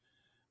policies,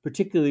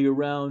 particularly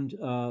around,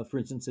 for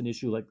instance, an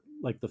issue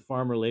like the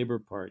Farmer Labor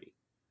Party.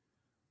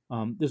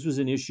 This was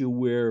an issue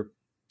where,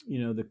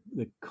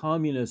 the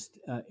communist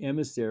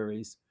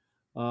emissaries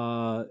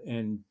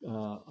and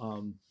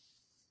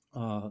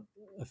a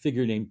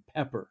figure named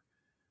Pepper,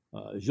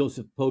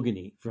 Joseph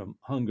Pogany from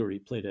Hungary,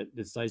 played a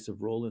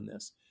decisive role in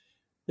this.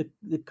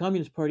 The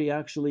Communist Party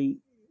actually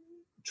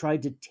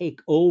tried to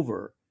take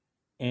over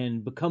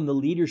and become the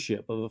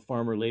leadership of a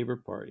farmer labor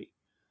party.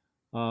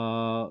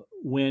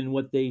 When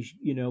what they,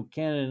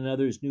 Cannon and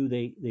others knew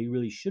they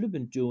really should have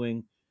been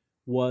doing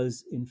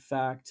was, in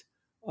fact,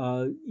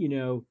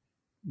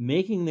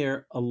 making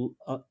their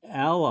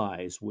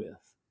allies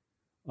with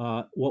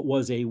what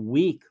was a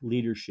weak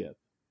leadership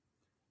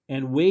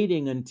and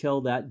waiting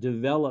until that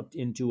developed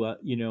into a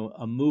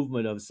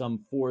movement of some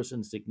force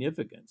and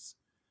significance,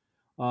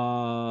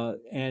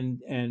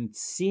 and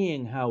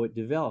seeing how it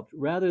developed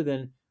rather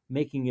than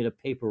making it a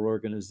paper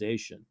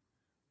organization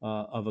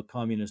of a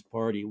communist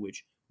party,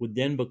 which would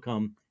then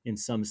become, in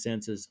some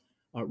senses,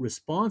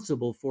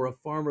 responsible for a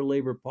farmer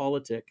labor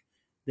politic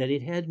that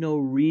it had no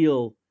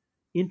real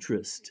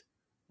interest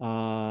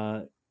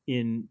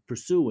in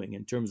pursuing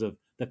in terms of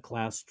the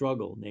class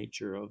struggle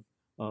nature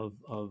of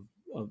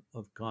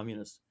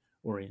communist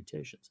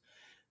orientations.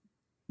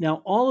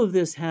 Now, all of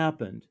this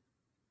happened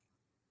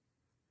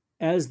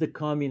as the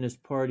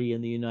Communist Party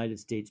in the United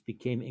States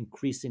became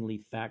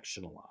increasingly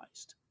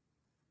factionalized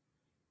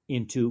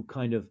into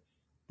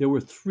there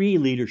were three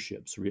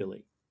leaderships,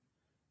 really.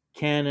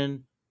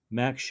 Cannon,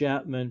 Max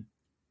Chapman,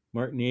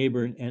 Martin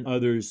Aborn, and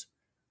others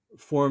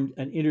formed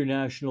an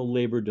international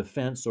labor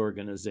defense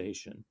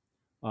organization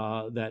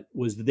that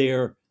was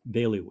their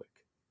bailiwick,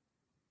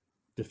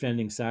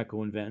 defending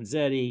Sacco and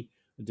Vanzetti,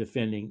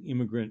 defending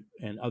immigrant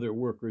and other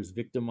workers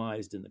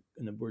victimized in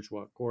the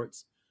bourgeois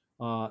courts,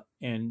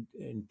 and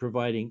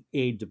providing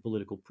aid to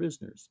political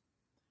prisoners.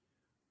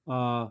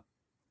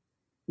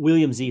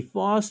 William Z.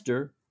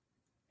 Foster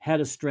had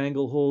a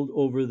stranglehold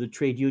over the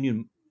trade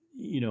union,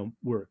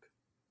 work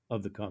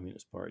of the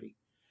Communist Party.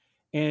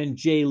 And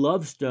Jay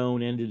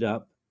Lovestone ended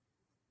up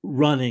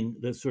running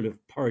the sort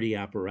of party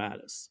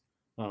apparatus,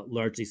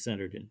 largely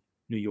centered in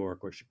New York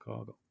or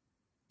Chicago.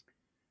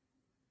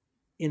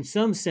 In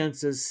some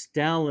senses,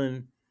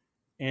 Stalin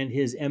and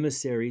his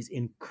emissaries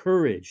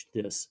encouraged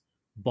this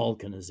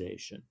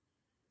balkanization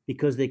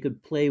because they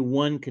could play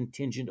one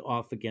contingent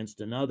off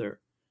against another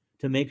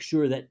to make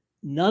sure that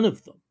none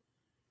of them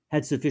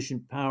had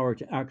sufficient power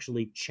to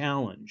actually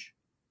challenge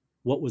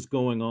what was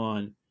going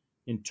on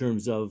in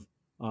terms of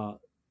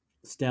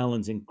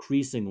Stalin's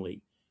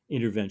increasingly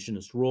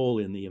interventionist role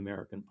in the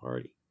American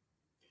Party.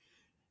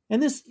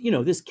 And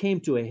this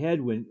came to a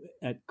head when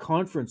at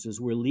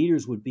conferences where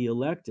leaders would be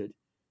elected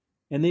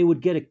and they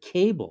would get a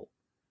cable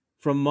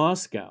from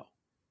Moscow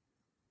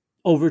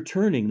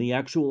overturning the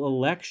actual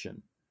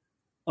election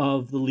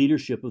of the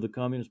leadership of the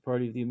Communist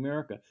Party of the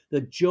America.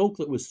 The joke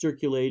that was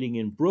circulating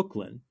in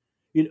Brooklyn,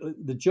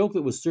 the joke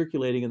that was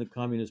circulating in the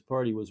Communist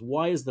Party was,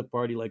 why is the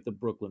party like the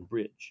Brooklyn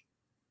Bridge?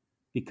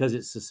 Because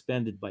it's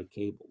suspended by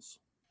cables.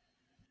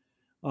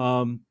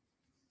 And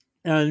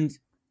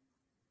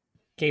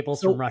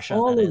cables so from Russia,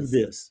 that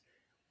is.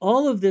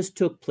 all of this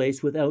took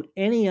place without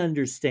any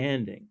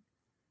understanding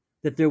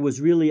that there was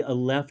really a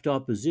left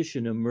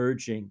opposition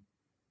emerging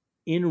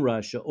in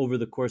Russia over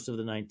the course of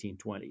the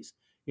 1920s,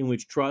 in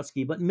which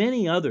Trotsky, but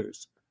many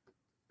others,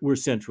 were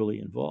centrally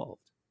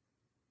involved.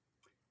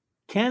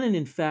 Cannon,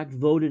 in fact,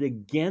 voted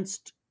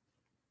against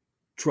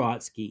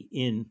Trotsky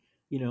in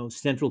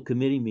Central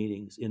Committee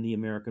meetings in the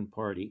American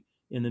Party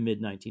in the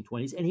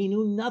mid-1920s, and he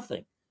knew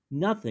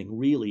nothing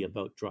really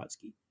about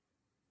Trotsky.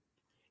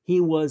 He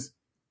was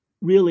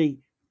really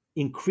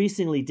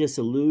increasingly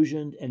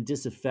disillusioned and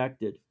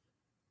disaffected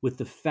with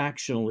the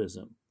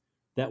factionalism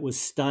that was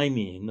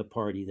stymieing the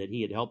party that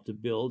he had helped to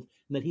build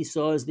and that he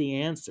saw as the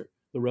answer,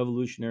 the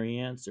revolutionary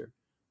answer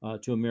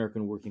to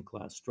American working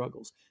class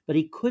struggles. But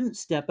he couldn't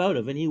step out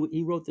of, and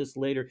he wrote this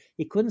later,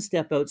 he couldn't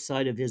step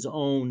outside of his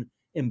own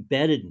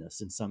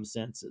embeddedness in some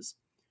senses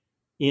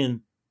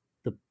in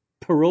the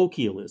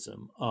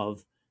parochialism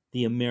of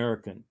the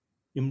American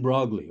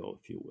imbroglio,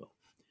 if you will.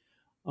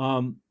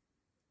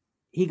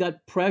 He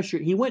got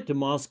pressured. He went to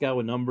Moscow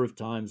a number of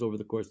times over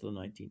the course of the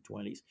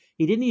 1920s.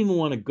 He didn't even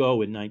want to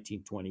go in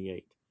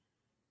 1928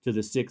 to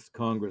the 6th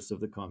Congress of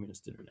the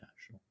Communist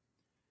International.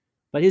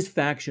 But his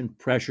faction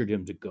pressured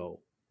him to go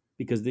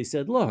because they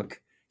said,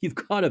 look, you've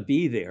got to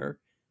be there.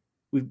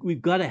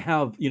 We've got to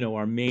have,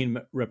 our main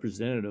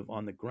representative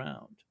on the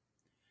ground.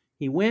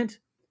 He went,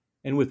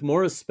 and with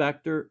Morris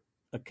Spector,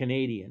 a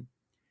Canadian,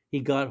 he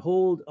got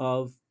hold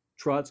of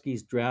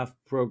Trotsky's draft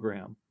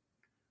program,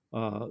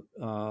 a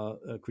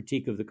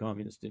critique of the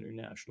Communist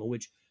International,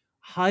 which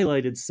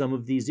highlighted some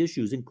of these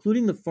issues,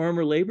 including the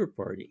Farmer Labor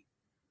Party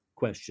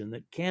question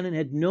that Cannon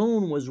had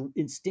known was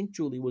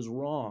instinctually was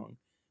wrong,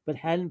 but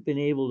hadn't been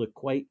able to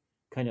quite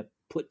kind of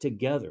put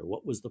together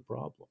what was the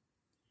problem,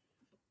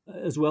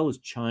 as well as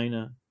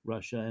China,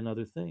 Russia, and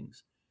other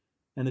things.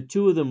 And the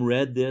two of them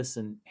read this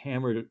and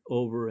hammered it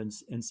over and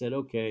said,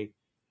 okay.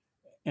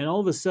 And all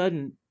of a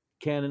sudden,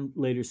 Cannon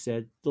later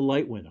said, the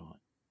light went on.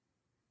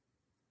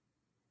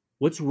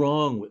 What's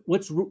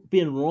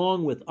been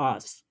wrong with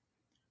us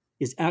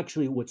is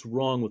actually what's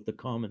wrong with the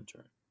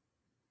Comintern.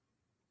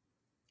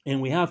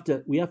 And we have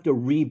to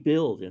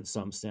rebuild, in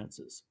some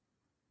senses,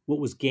 what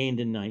was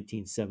gained in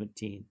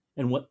 1917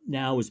 and what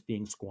now is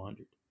being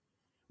squandered.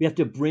 We have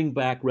to bring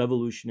back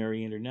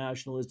revolutionary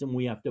internationalism.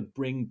 We have to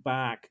bring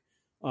back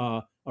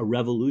a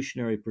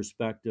revolutionary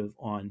perspective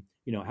on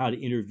how to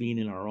intervene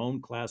in our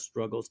own class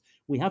struggles.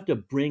 We have to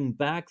bring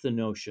back the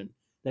notion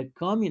that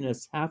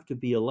communists have to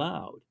be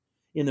allowed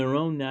in their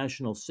own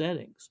national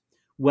settings,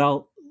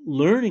 while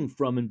learning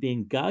from and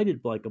being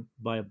guided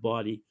by a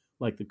body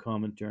like the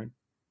Comintern,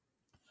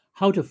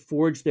 how to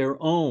forge their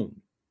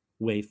own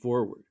way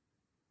forward.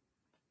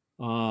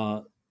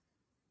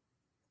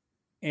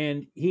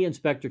 And he and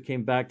Spector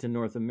came back to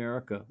North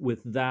America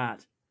with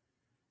that,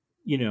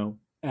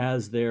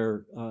 as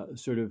their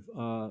sort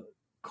of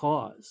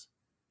cause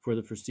for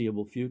the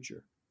foreseeable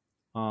future.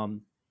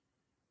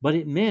 But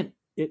it meant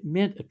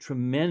a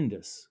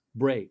tremendous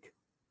break.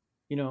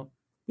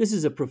 This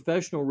is a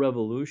professional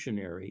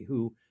revolutionary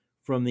who,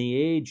 from the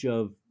age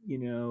of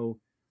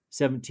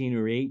 17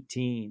 or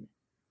 18,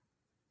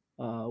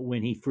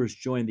 when he first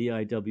joined the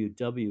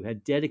IWW,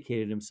 had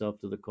dedicated himself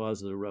to the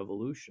cause of the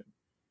revolution.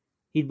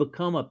 He'd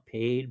become a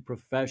paid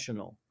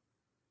professional,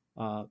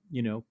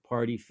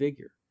 party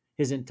figure.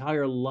 His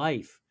entire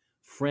life,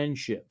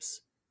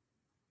 friendships,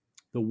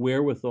 the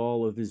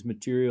wherewithal of his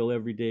material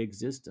everyday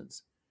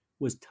existence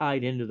was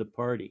tied into the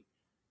party.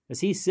 As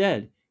he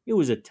said, it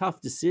was a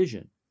tough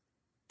decision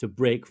to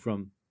break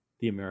from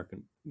the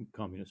American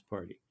Communist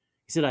Party.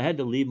 He said, I had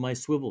to leave my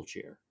swivel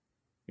chair,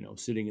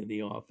 sitting in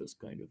the office,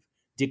 kind of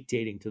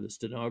dictating to the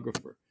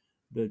stenographer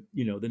the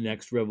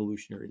next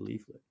revolutionary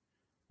leaflet.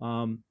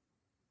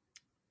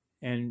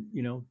 And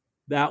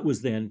that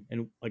was then,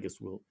 and I guess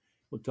we'll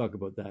talk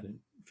about that in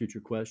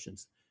future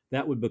questions.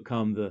 That would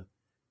become the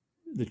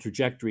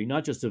trajectory,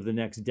 not just of the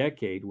next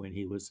decade when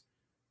he was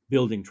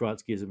building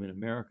Trotskyism in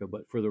America,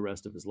 but for the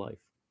rest of his life.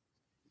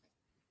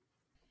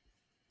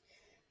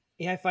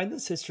 Yeah, I find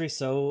this history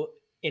so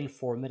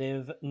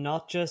informative,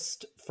 not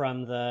just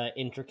from the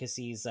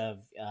intricacies of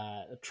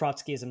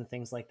Trotskyism and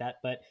things like that,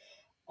 but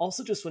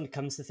also just when it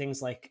comes to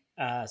things like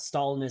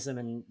Stalinism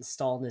and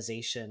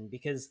Stalinization,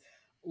 because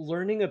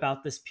learning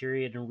about this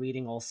period and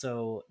reading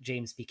also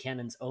James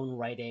Buchanan's own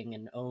writing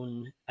and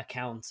own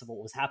accounts of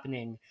what was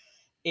happening,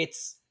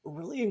 it's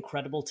really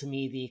incredible to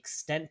me the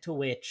extent to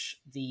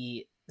which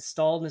the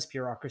Stalinist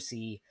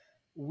bureaucracy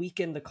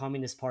weakened the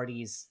communist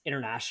parties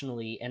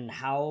internationally and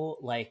how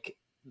like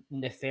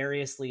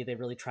nefariously they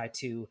really tried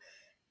to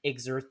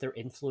exert their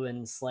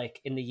influence.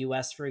 Like in the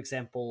US, for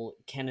example,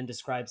 Cannon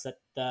describes that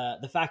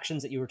the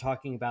factions that you were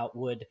talking about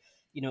would,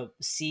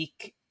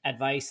 seek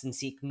advice and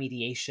seek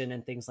mediation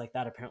and things like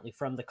that, apparently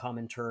from the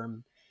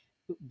Comintern,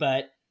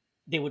 but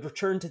they would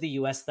return to the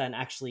US then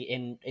actually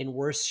in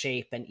worse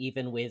shape and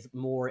even with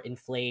more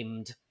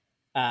inflamed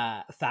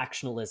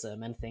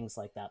factionalism and things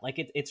like that. Like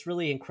it's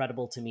really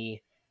incredible to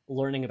me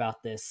learning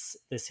about this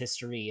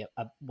history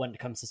when it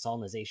comes to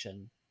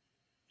Stalinization.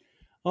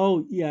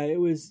 Oh yeah, it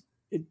was.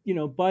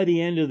 By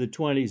the end of the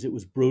 20s, it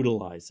was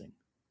brutalizing.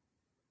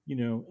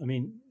 I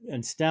mean,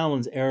 and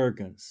Stalin's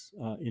arrogance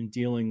in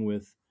dealing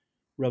with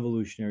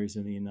revolutionaries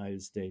in the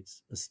United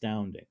States,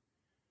 astounding.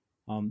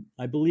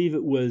 I believe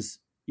it was,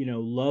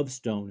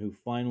 Lovestone who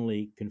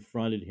finally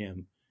confronted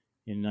him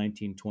in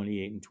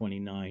 1928 and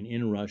 29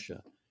 in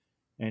Russia,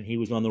 and he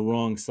was on the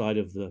wrong side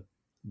of the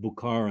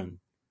Bukharin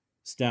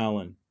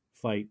Stalin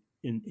fight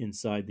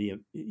inside the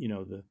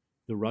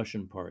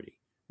Russian party,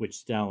 which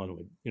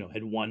Stalin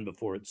had won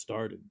before it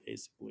started,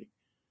 basically.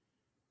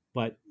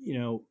 But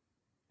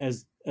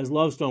as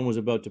Lovestone was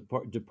about to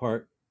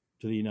depart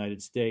to the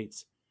United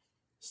States,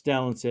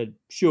 Stalin said,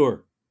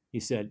 "Sure,"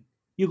 he said,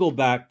 "you go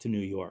back to New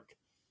York."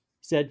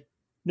 He said,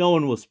 "No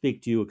one will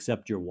speak to you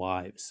except your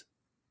wives."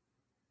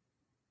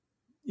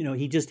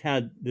 He just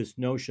had this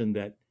notion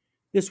that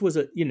this was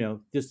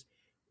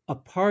a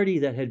party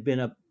that had been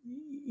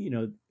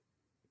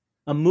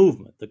a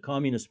movement, the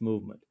communist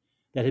movement,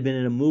 that had been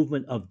in a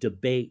movement of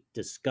debate,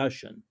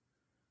 discussion,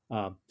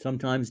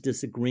 sometimes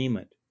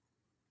disagreement,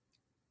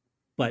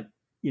 but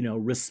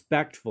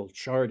respectful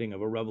charting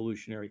of a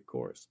revolutionary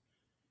course,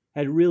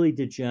 had really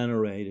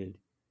degenerated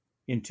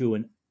into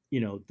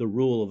the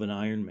rule of an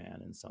Iron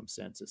Man in some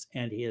senses,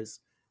 and his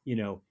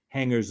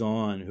hangers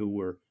on who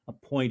were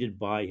appointed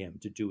by him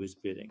to do his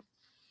bidding.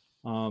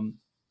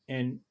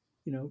 And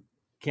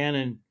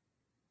Cannon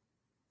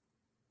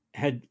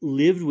had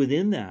lived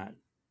within that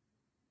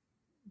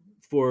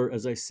for,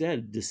 as I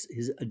said,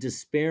 a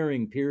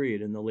despairing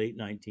period in the late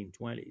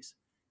 1920s.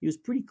 He was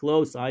pretty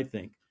close, I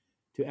think,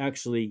 to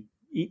actually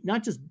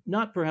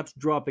not perhaps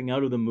dropping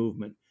out of the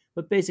movement,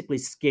 but basically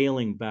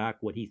scaling back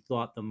what he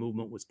thought the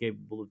movement was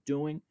capable of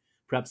doing,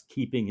 perhaps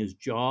keeping his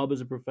job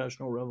as a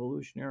professional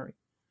revolutionary,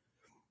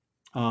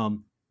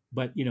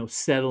 but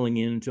settling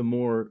into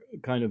more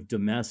kind of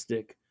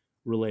domestic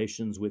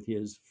relations with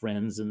his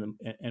friends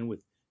and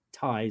with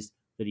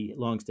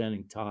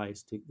longstanding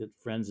ties to the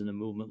friends in the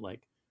movement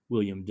like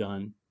William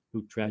Dunn,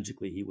 who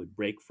tragically he would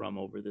break from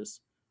over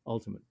this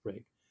ultimate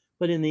break.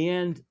 But in the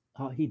end,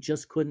 he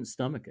just couldn't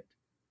stomach it.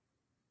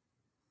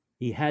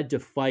 He had to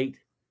fight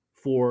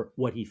for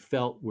what he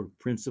felt were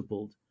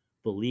principled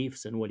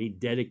beliefs and what he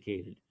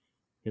dedicated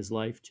his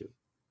life to,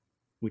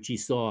 which he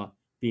saw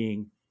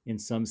being, in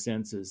some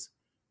senses,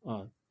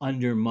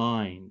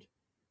 undermined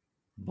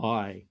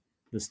by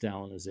the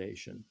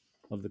Stalinization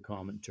of the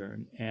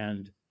Comintern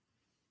and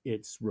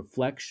its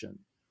reflection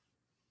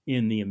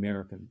in the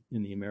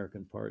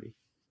American Party.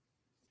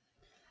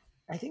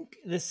 I think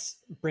this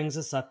brings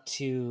us up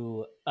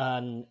to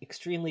an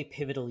extremely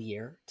pivotal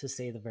year, to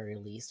say the very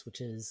least, which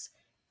is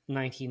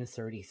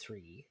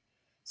 1933.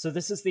 So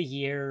this is the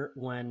year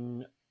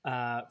when,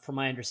 from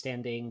my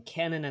understanding,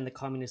 Cannon and the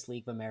Communist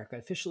League of America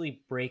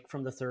officially break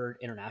from the Third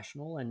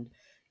International. And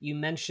you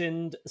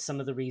mentioned some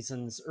of the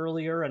reasons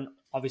earlier, and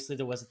obviously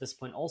there was at this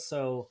point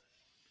also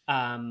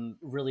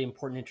really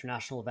important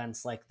international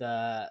events like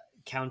the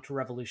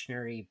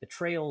counter-revolutionary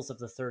betrayals of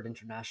the Third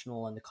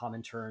International and the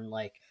Comintern,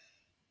 like,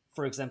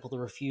 for example, the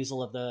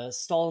refusal of the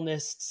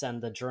Stalinists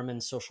and the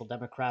German Social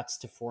Democrats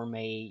to form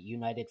a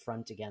united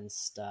front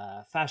against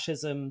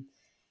fascism.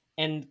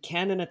 And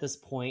Cannon at this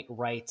point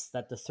writes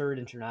that the Third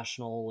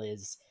International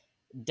is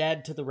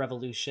dead to the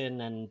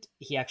revolution, and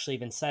he actually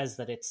even says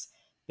that it's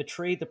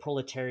betrayed the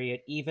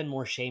proletariat even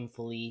more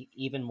shamefully,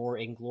 even more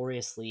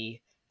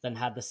ingloriously than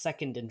had the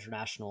Second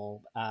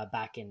International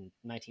back in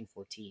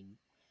 1914.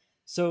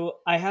 So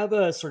I have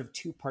a sort of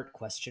two-part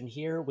question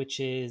here, which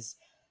is,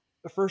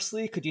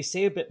 firstly, could you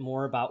say a bit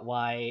more about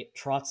why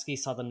Trotsky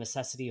saw the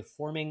necessity of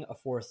forming a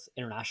Fourth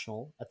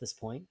International at this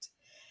point?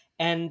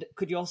 And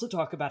could you also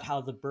talk about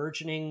how the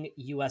burgeoning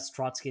US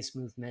Trotskyist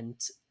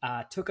movement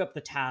took up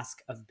the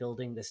task of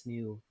building this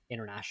new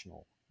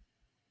international?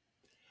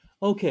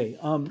 Okay,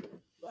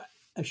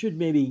 I should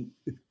maybe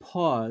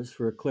pause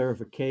for a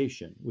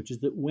clarification, which is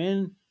that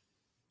when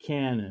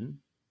Cannon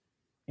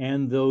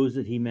and those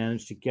that he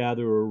managed to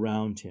gather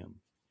around him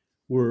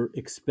were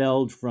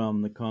expelled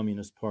from the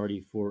Communist Party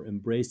for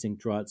embracing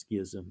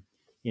Trotskyism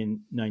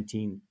in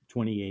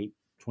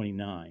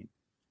 1928-29.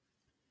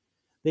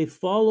 They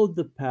followed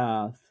the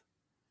path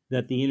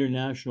that the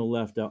international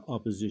left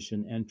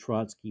opposition and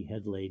Trotsky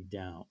had laid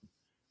down,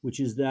 which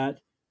is that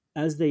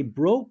as they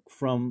broke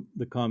from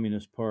the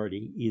Communist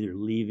Party, either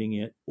leaving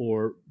it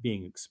or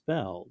being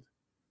expelled,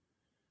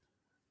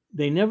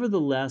 they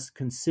nevertheless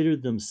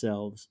considered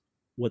themselves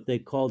what they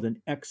called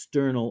an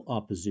external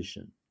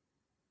opposition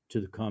to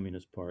the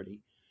Communist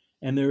Party.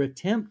 And their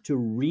attempt to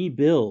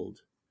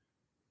rebuild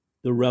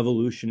the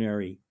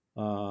revolutionary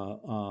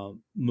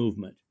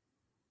movement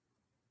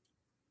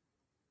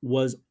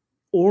was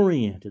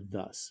oriented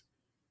thus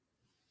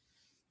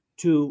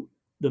to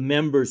the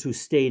members who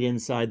stayed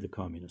inside the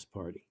Communist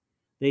Party.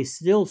 They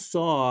still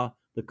saw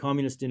the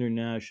Communist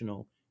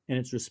International and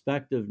its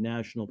respective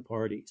national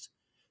parties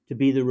to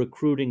be the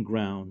recruiting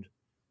ground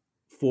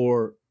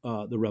for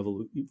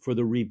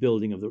the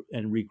rebuilding of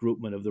and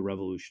regroupment of the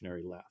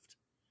revolutionary left.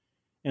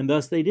 And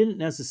thus they didn't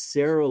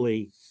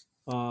necessarily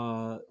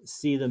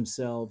see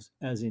themselves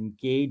as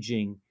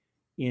engaging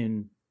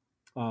in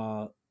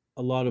a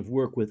lot of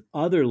work with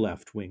other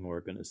left-wing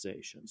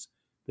organizations.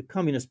 The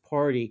Communist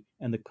Party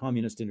and the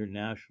Communist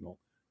International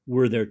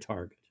were their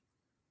target.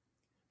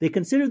 They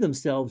considered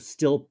themselves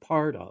still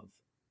part of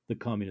the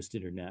Communist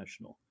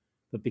International,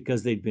 but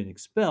because they'd been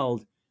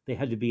expelled, they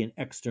had to be an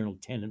external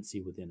tendency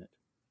within it.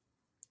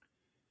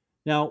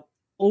 Now,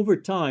 over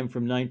time,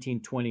 from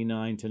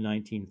 1929 to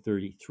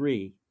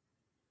 1933,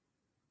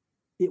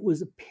 it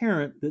was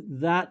apparent that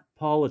that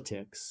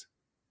politics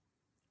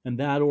and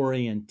that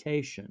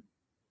orientation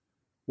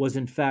was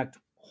in fact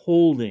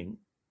holding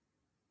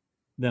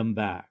them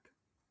back.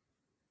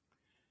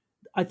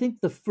 I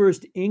think the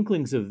first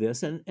inklings of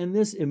this, and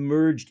this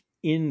emerged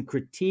in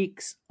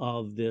critiques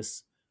of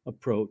this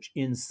approach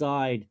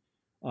inside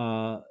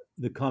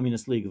the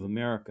Communist League of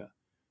America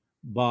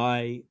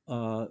by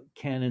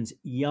Cannon's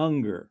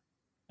younger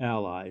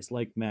allies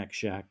like Max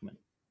Shachtman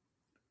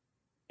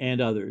and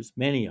others,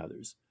 many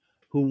others,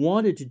 who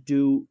wanted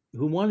to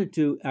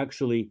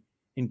actually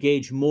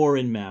engage more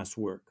in mass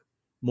work,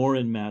 more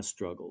in mass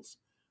struggles,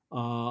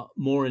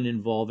 more in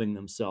involving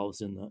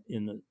themselves in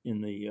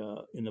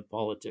the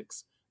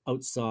politics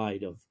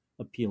outside of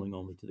appealing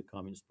only to the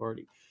Communist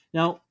Party.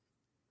 Now,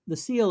 the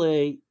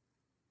CLA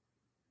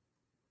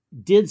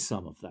did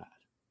some of that.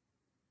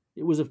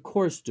 It was, of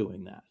course,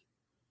 doing that,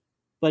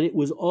 but it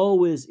was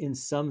always, in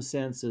some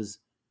senses,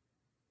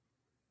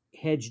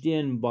 hedged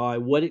in by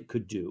what it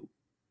could do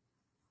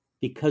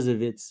because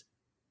of its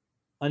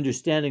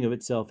understanding of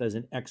itself as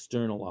an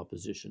external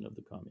opposition of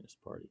the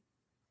Communist Party.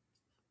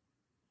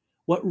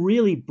 What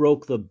really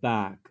broke the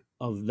back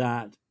of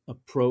that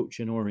approach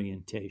and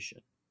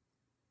orientation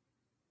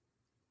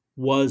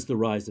was the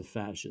rise of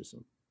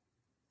fascism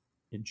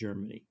in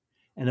Germany.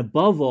 And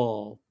above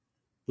all,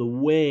 the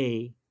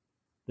way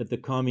that the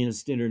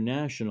Communist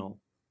International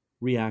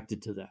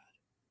reacted to that,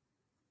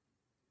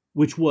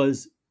 which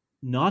was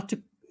not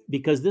to,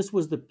 because this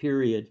was the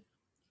period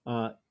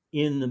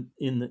in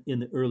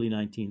the early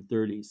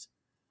 1930s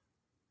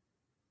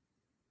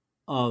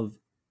of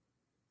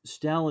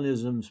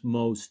Stalinism's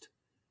most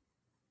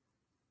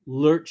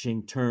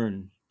lurching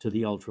turn to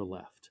the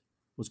ultra-left,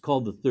 was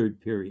called the Third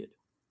Period.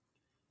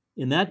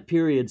 In that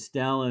period,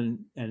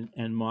 Stalin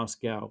and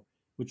Moscow,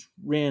 which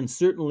ran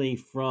certainly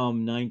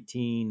from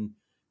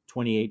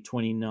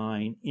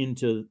 1928-29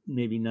 into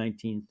maybe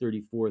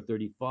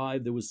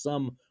 1934-35, there was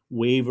some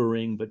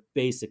wavering, but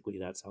basically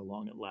that's how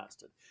long it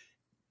lasted.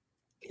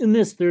 In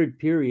this third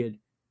period,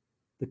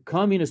 the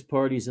communist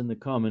parties and the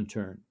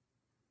Comintern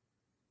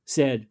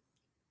said,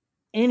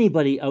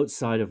 anybody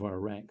outside of our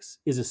ranks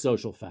is a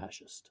social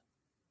fascist.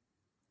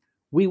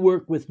 We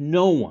work with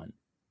no one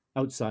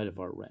outside of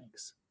our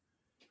ranks.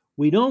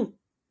 We don't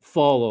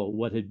follow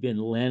what had been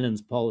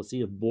Lenin's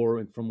policy of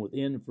borrowing from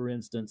within, for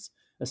instance,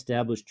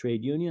 established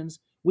trade unions.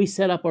 We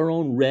set up our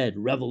own red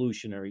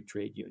revolutionary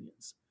trade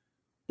unions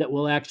that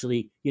will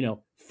actually,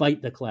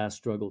 fight the class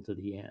struggle to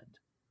the end.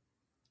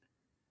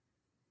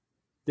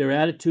 Their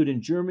attitude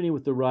in Germany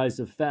with the rise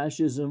of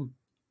fascism,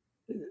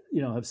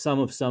 some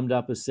have summed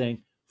up as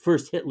saying,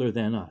 first Hitler,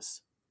 then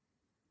us.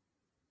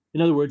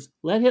 In other words,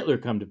 let Hitler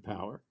come to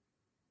power.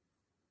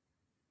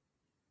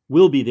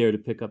 We'll be there to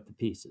pick up the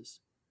pieces.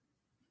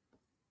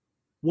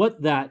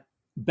 What that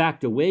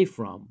backed away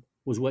from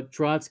was what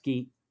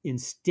Trotsky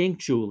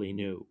instinctually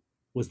knew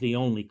was the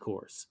only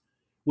course,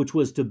 which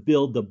was to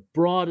build the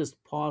broadest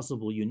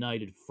possible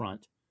united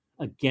front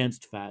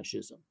against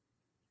fascism,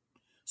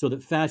 so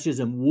that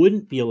fascism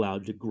wouldn't be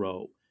allowed to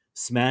grow,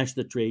 smash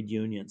the trade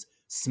unions,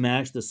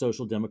 smash the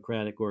social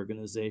democratic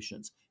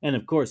organizations, and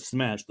of course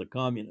smash the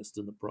communists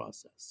in the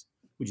process,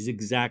 which is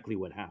exactly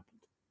what happened.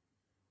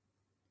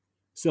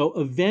 So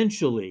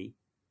eventually,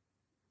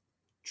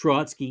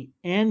 Trotsky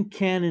and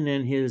Cannon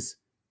and his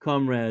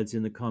comrades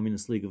in the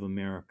Communist League of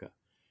America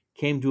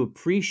came to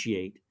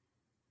appreciate,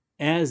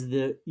 as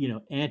the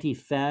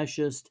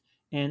anti-fascist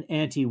and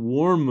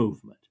anti-war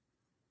movement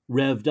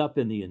revved up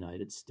in the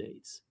United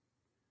States,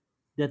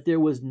 that there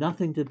was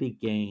nothing to be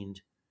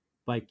gained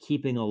by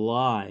keeping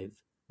alive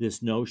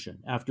this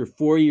notion, after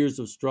 4 years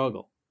of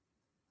struggle,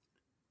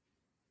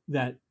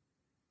 that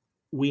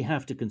we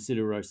have to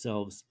consider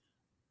ourselves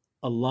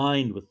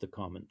aligned with the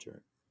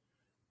Comintern.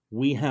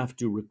 We have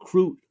to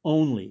recruit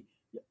only,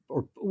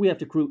 or we have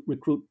to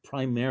recruit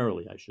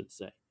primarily, I should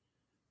say,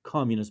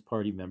 Communist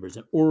Party members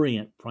and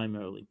orient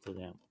primarily to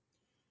them.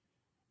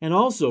 And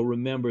also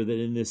remember that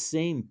in this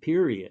same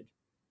period,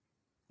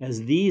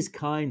 as these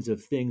kinds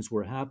of things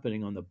were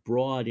happening on the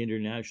broad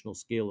international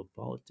scale of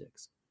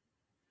politics,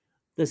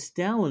 the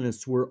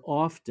Stalinists were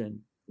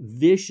often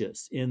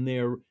vicious in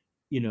their,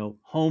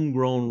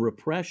 homegrown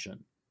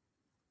repression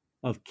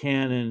of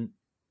Cannon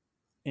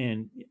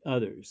and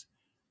others.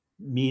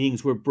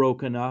 Meetings were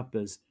broken up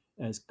as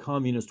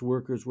communist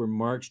workers were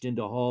marched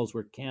into halls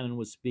where Cannon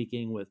was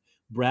speaking with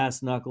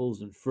brass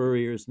knuckles and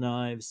furrier's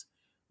knives.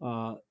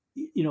 The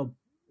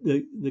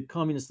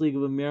Communist League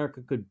of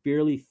America could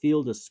barely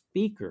field a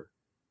speaker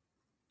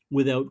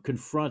without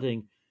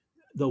confronting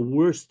the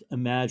worst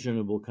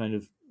imaginable kind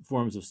of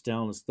forms of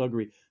Stalinist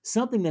thuggery,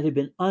 something that had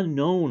been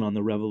unknown on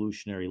the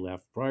revolutionary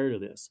left prior to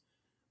this,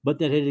 but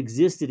that had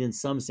existed in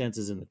some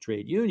senses in the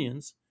trade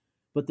unions,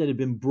 but that had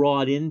been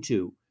brought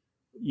into,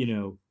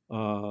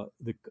 the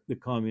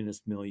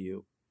communist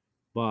milieu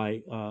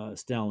by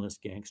Stalinist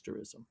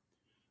gangsterism.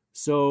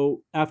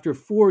 So after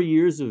 4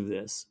 years of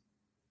this,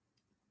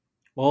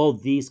 all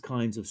these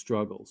kinds of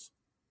struggles,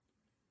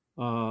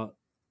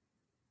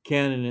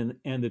 Cannon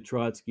and the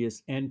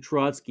Trotskyists, and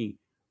Trotsky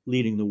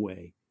leading the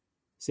way,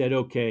 said,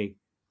 okay,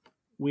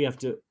 we have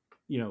to,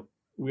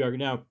 we are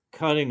now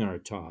cutting our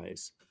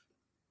ties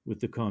with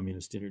the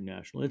Communist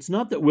International. It's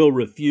not that we'll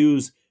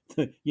refuse,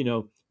 to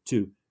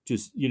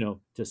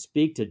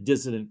speak to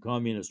dissident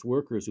communist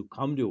workers who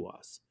come to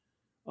us,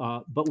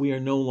 but we are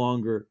no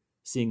longer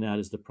seeing that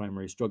as the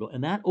primary struggle.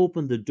 And that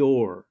opened the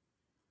door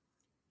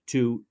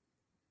to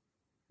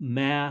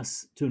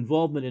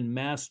involvement in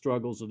mass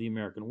struggles of the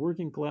American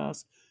working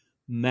class,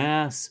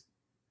 mass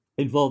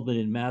involvement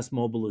in mass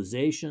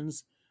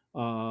mobilizations,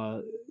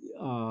 of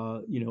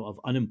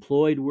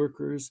unemployed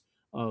workers,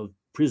 of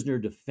prisoner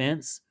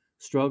defense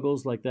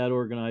struggles like that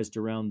organized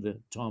around the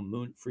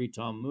Free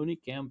Tom Mooney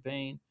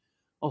campaign.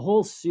 A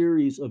whole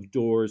series of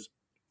doors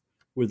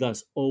were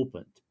thus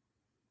opened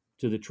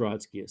to the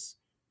Trotskyists,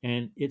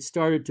 and it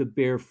started to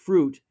bear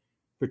fruit,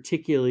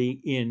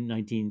 particularly in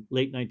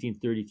late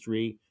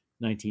 1933,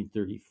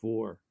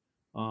 1934,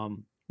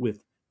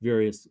 with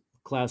various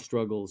class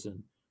struggles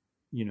and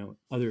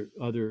other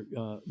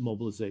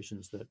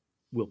mobilizations that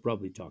we'll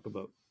probably talk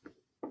about.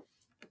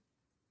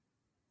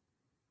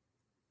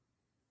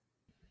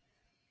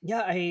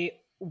 Yeah, I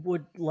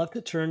would love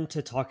to turn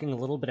to talking a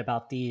little bit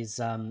about these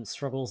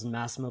struggles and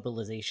mass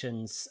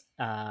mobilizations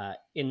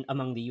in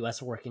among the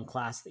U.S. working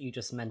class that you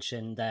just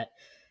mentioned, that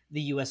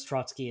the U.S.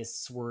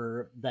 Trotskyists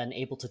were then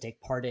able to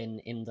take part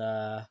in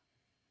the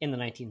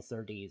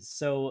 1930s.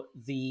 So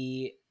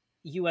the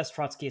U.S.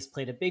 Trotskyists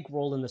played a big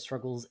role in the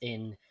struggles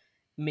in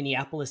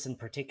Minneapolis in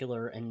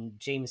particular, and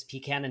James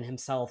P. Cannon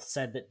himself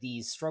said that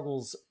these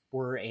struggles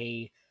were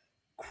a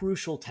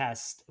crucial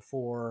test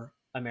for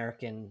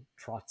American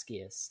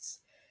Trotskyists.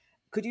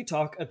 Could you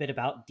talk a bit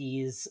about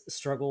these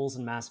struggles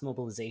and mass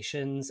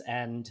mobilizations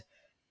and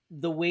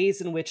the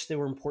ways in which they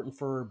were important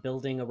for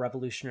building a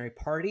revolutionary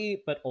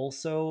party, but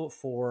also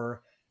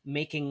for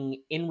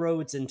making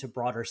inroads into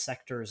broader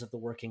sectors of the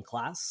working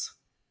class?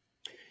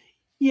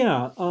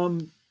 Yeah,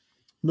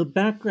 the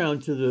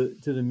background to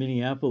the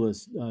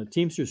Minneapolis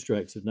Teamster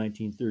strikes of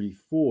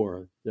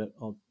 1934 that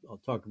I'll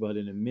talk about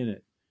in a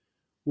minute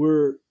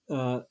were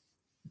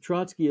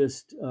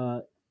Trotskyist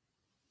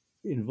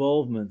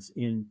involvements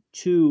in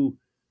two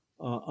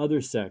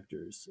other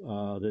sectors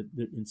that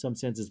in some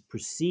senses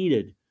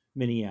preceded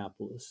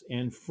Minneapolis,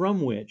 and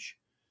from which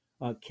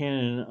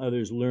Cannon and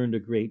others learned a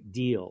great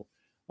deal.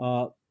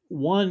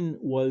 One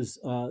was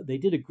they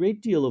did a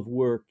great deal of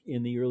work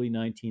in the early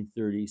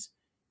 1930s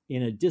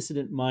in a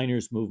dissident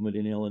miners movement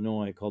in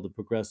Illinois called the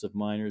Progressive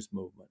Miners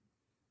Movement.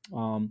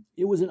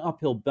 It was an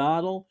uphill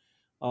battle.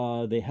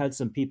 They had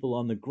some people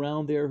on the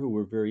ground there who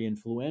were very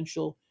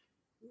influential.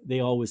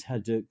 They always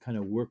had to kind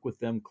of work with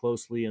them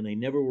closely, and they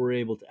never were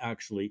able to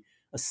actually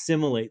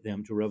assimilate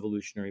them to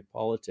revolutionary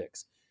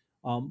politics.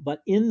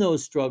 But in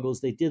those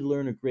struggles, they did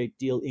learn a great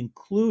deal,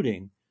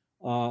 including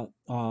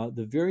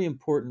the very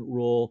important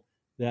role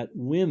that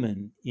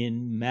women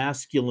in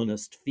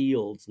masculinist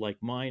fields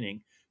like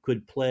mining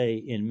could play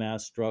in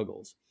mass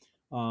struggles.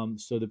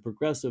 So the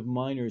Progressive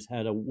Miners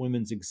had a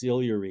women's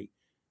auxiliary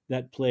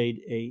that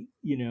played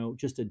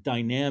just a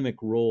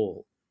dynamic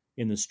role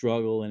in the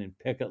struggle and in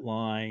picket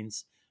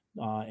lines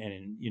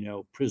and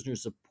in, prisoner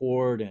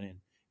support and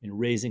in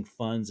raising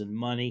funds and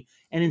money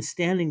and in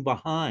standing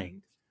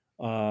behind,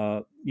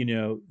 the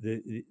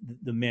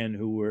men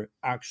who were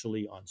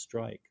actually on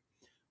strike.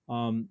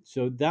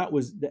 So that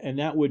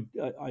would,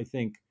 I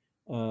think,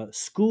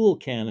 school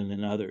Cannon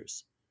and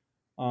others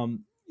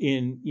in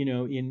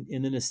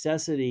the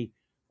necessity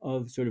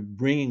of sort of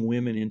bringing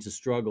women into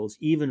struggles,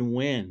 even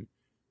when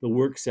the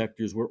work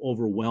sectors were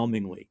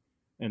overwhelmingly,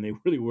 and they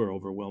really were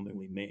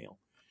overwhelmingly male.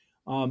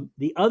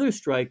 The other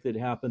strike that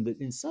happened that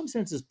in some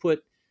senses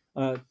put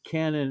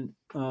Cannon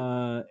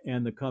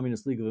and the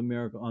Communist League of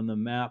America on the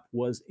map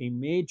was a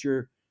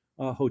major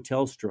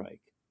hotel strike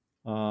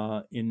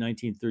in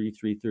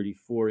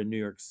 1933-34 in New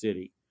York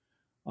City,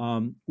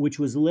 which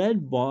was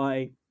led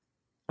by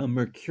a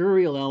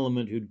mercurial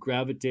element who'd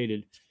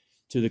gravitated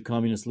to the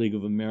Communist League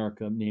of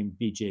America named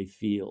B.J.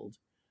 Field.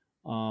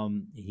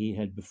 He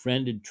had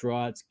befriended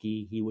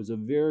Trotsky. He was a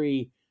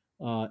very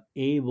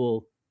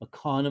able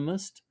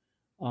economist,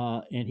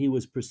 and he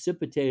was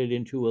precipitated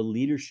into a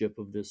leadership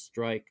of this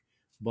strike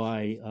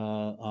by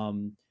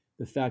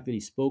the fact that he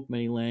spoke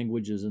many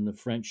languages, and the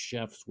French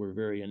chefs were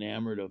very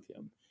enamored of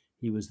him.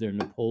 He was their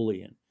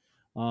Napoleon.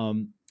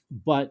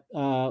 But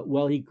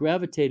he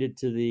gravitated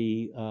to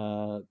the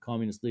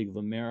Communist League of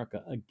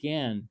America,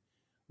 again,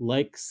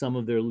 like some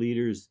of their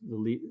leaders,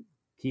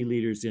 key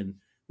leaders in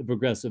the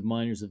Progressive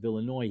Miners of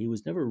Illinois, he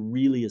was never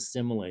really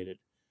assimilated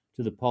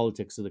to the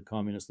politics of the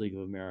Communist League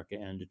of America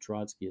and to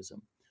Trotskyism.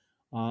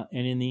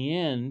 And in the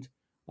end,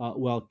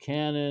 while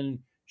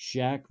Cannon,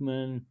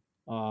 Shachtman,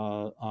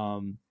 Hugo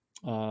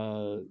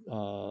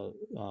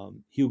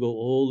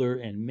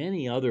Oler, and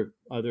many other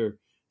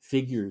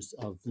figures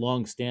of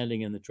long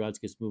standing in the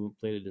Trotskyist movement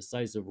played a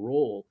decisive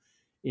role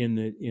in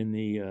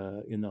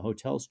the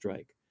hotel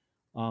strike.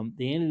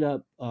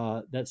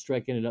 That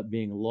strike ended up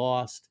being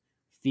lost.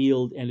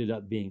 Field ended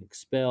up being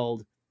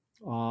expelled,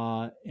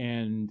 but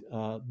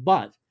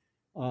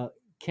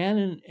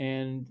Cannon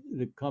and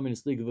the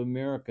Communist League of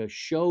America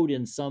showed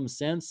in some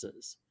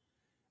senses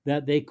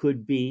that they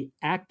could be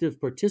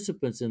active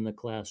participants in the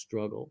class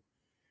struggle,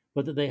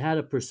 but that they had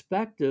a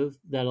perspective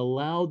that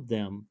allowed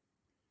them,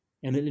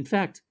 and that in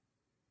fact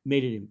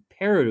made it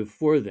imperative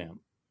for them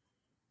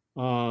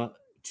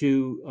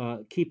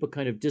to keep a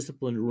kind of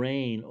disciplined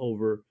rein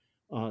over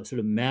sort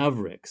of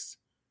mavericks,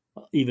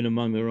 even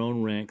among their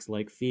own ranks,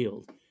 like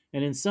Field.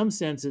 And in some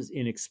senses,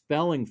 in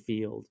expelling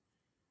Field,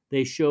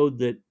 they showed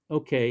that,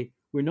 okay,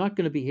 we're not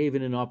going to behave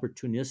in an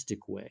opportunistic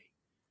way,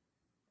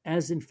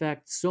 as in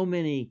fact so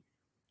many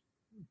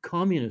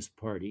Communist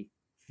Party,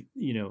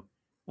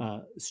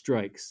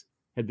 strikes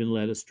had been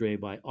led astray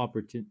by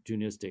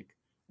opportunistic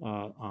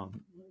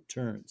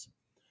turns.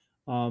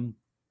 And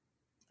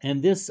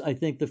this, I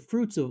think, the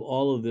fruits of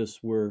all of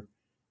this were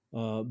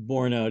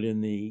borne out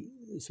in the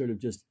sort of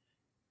just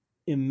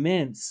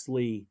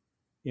immensely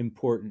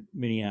important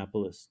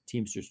Minneapolis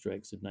Teamster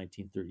strikes of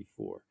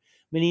 1934.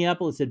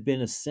 Minneapolis had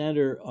been a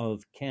center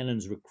of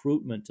Cannon's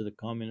recruitment to the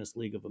Communist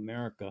League of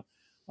America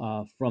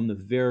from the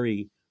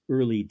very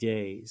early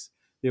days.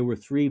 There were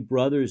three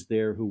brothers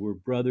there who were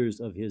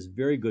brothers of his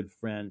very good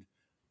friend,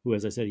 who,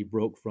 as I said, he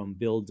broke from,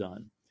 Bill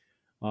Dunn.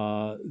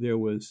 There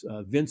was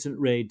Vincent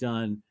Ray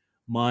Dunn,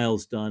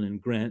 Miles Dunn,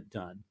 and Grant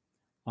Dunn.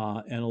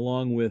 And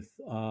along with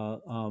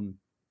Carl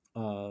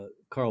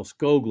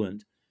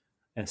Skoglund,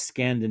 a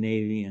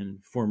Scandinavian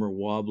former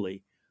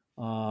Wobbly,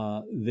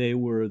 they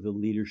were the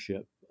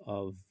leadership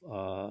of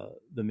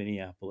the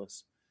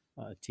Minneapolis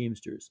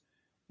Teamsters.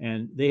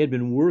 And they had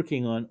been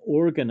working on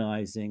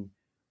organizing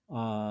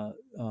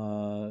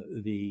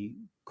the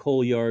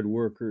coal yard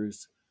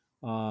workers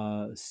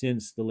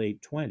since the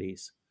late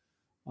 20s.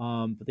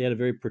 But they had a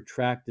very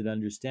protracted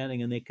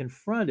understanding, and they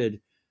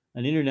confronted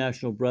an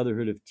international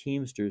brotherhood of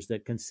Teamsters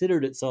that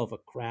considered itself a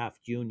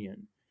craft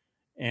union,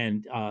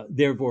 and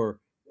therefore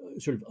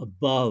sort of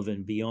above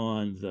and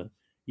beyond the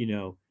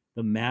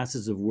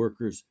masses of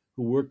workers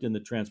who worked in the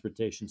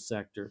transportation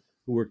sector,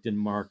 who worked in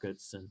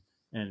markets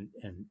and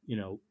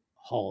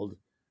hauled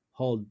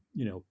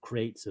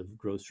crates of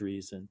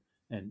groceries and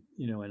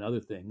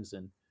other things,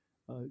 and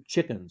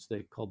chickens.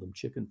 They called them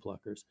chicken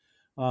pluckers.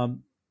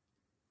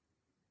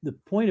 The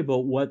point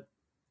about what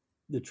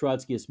the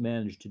Trotskyists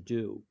managed to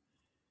do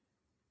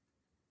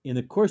in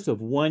the course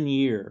of 1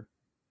 year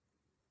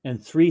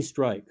and 3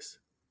 strikes.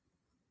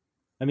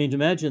 I mean,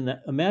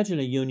 imagine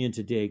a union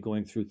today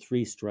going through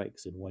 3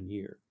 strikes in 1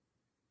 year.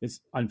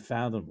 It's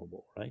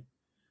unfathomable, right?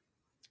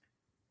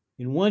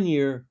 In 1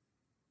 year,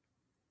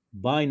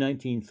 by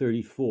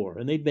 1934,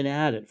 and they'd been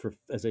at it for,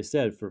 as I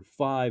said, for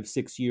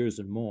 5-6 years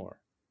and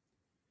more,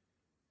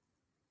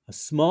 a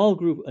small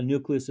group, a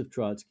nucleus of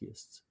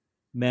Trotskyists,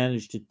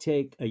 managed to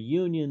take a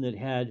union that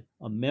had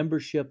a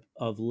membership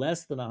of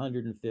less than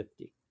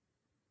 150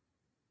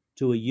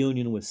 to a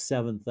union with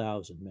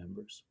 7,000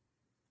 members.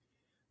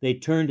 They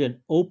turned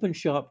an open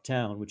shop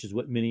town, which is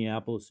what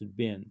Minneapolis had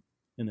been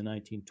in the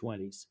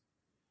 1920s,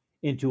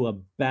 into a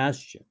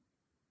bastion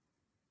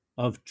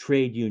of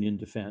trade union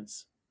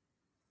defense.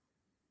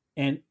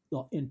 And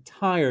the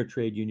entire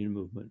trade union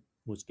movement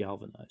was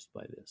galvanized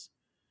by this.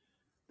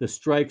 The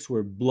strikes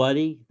were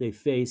bloody. They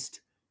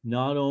faced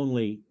not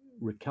only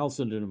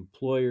recalcitrant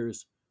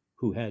employers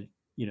who had,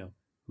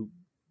 who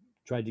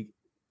tried to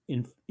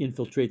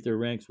infiltrate their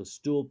ranks with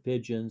stool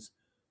pigeons.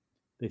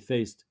 They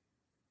faced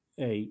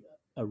a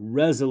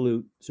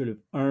resolute sort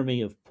of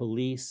army of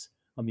police,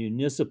 a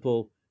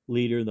municipal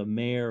leader, the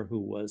mayor, who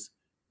was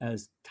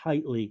as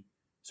tightly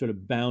sort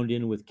of bound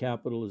in with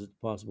capital as it's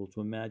possible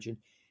to imagine.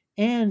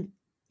 And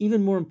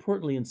even more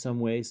importantly, in some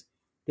ways,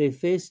 They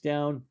faced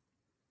down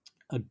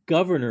a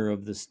governor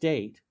of the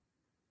state,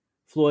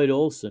 Floyd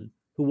Olson,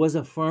 who was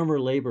a farmer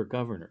labor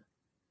governor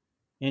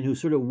and who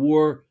sort of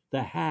wore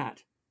the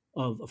hat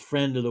of a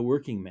friend of the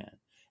working man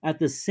at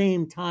the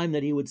same time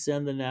that he would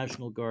send the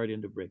National Guard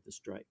in to break the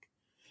strike.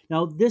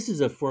 Now, this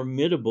is a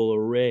formidable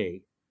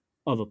array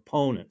of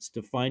opponents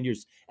to find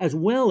yours, as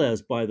well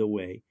as, by the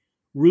way,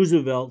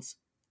 Roosevelt's,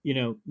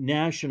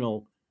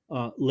 national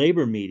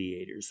labor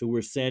mediators who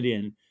were sent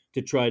in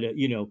to try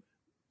to,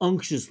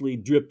 unctuously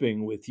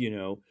dripping with,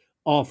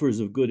 offers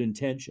of good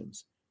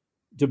intentions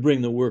to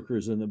bring the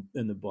workers and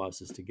the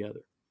bosses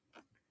together.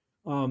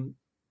 Um,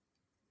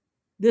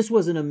 this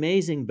was an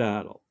amazing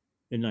battle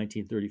in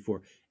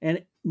 1934. And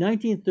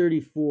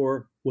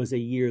 1934 was a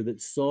year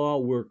that saw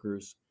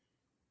workers,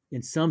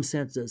 in some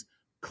senses,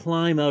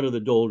 climb out of the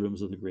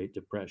doldrums of the Great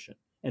Depression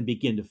and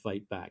begin to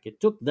fight back. It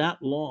took that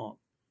long.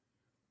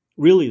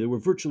 Really, there were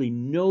virtually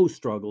no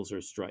struggles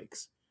or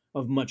strikes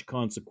of much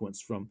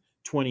consequence from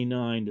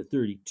 29 to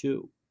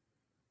 32.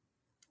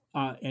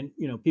 And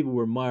people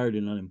were mired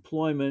in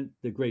unemployment.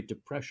 The Great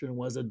Depression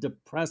was a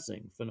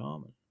depressing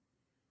phenomenon.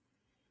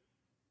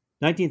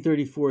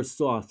 1934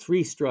 saw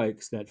three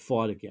strikes that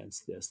fought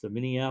against this: the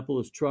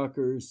Minneapolis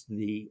truckers,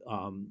 the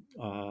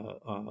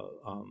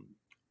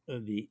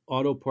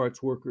auto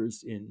parts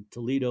workers in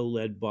Toledo,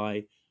 led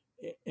by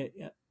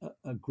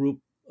a group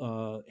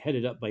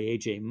headed up by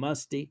A.J.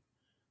 Musty,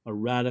 a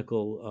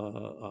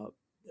radical,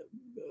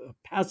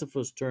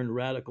 pacifist turned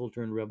radical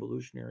turned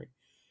revolutionary,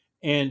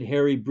 and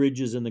Harry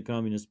Bridges and the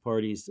Communist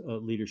Party's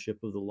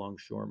leadership of the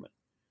Longshoremen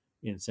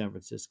in San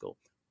Francisco.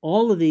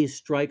 All of these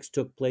strikes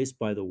took place,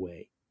 by the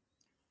way,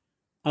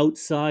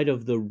 outside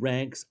of the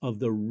ranks of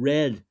the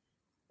red,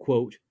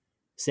 quote,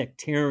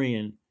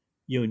 sectarian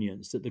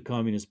unions that the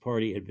Communist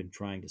Party had been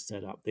trying to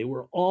set up. They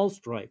were all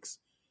strikes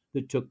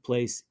that took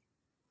place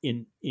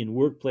in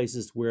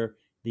workplaces where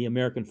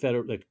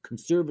the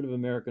conservative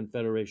American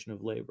Federation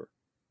of Labor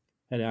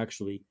had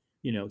actually,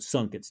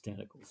 sunk its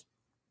tentacles.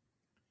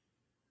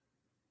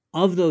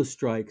 Of those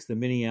strikes, the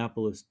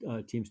Minneapolis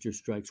Teamster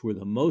strikes were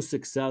the most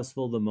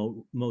successful,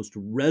 the most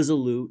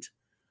resolute,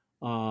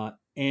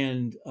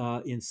 and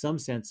in some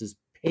senses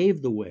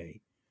paved the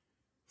way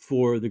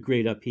for the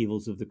great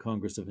upheavals of the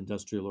Congress of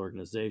Industrial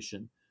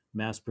Organization,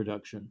 mass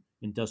production,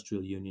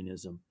 industrial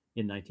unionism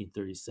in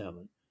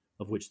 1937,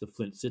 of which the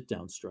Flint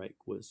sit-down strike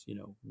was,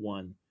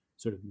 one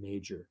sort of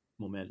major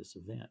momentous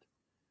event.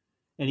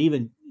 And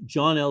even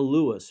John L.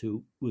 Lewis,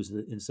 who was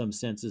in some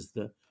senses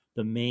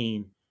the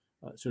main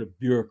sort of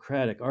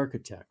bureaucratic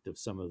architect of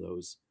some of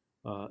those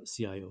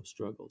CIO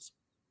struggles,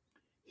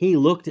 he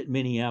looked at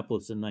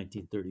Minneapolis in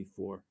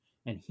 1934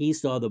 and he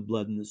saw the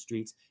blood in the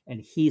streets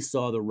and he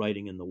saw the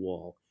writing in the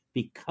wall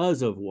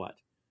because of what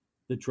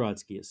the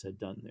Trotskyists had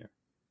done there.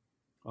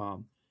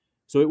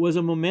 So it was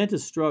a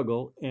momentous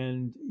struggle,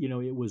 and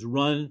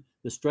the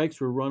strikes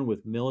were run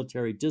with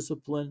military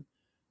discipline.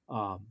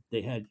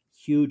 They had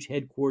huge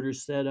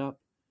headquarters set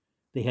up.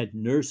 They had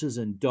nurses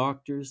and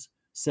doctors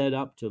set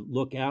up to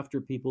look after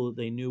people that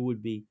they knew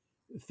would be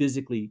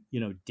physically,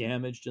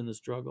 damaged in the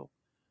struggle.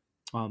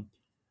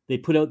 They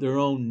put out their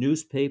own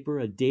newspaper,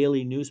 a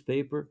daily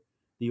newspaper,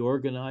 The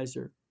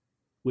Organizer,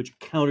 which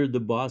countered the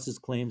boss's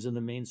claims in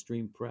the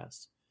mainstream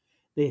press.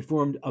 They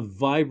formed a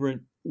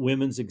vibrant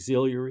women's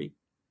auxiliary,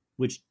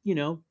 which,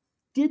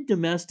 did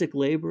domestic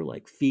labor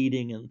like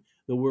feeding and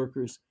the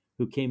workers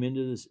who came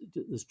into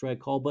the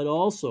strike hall, but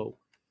also,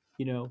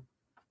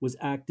 was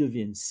active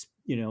in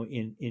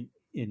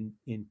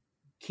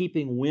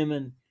keeping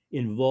women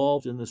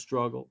involved in the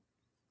struggle.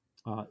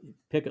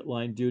 Picket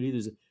line duty.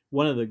 There's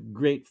one of the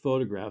great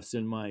photographs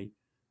in my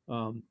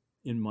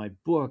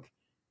book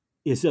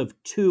is of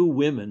two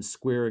women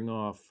squaring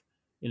off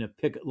in a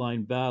picket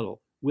line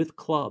battle with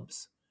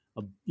clubs.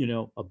 A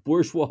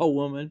bourgeois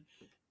woman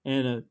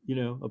and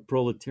a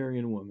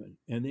proletarian woman,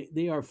 and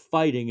they are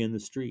fighting in the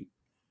street.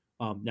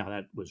 Now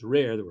that was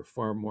rare; there were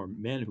far more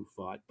men who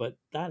fought, but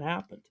that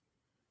happened,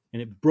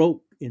 and it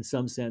broke, in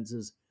some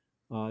senses,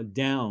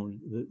 down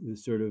the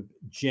sort of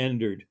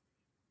gendered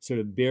sort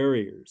of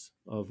barriers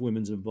of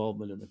women's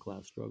involvement in the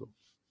class struggle.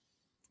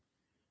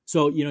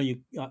 So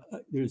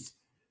there's,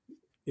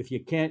 if you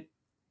can't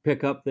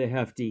pick up the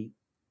hefty,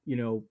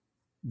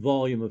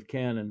 volume of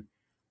canon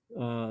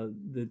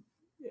that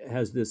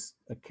has this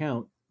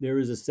account, there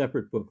is a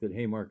separate book that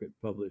Haymarket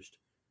published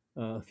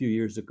a few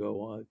years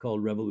ago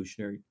called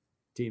Revolutionary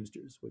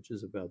Teamsters, which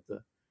is about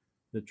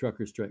the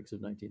trucker strikes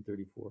of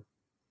 1934.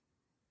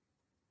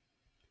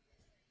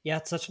 Yeah,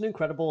 it's such an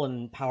incredible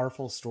and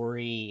powerful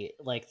story.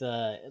 Like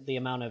the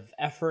amount of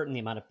effort and the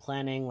amount of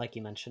planning, like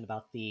you mentioned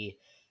about the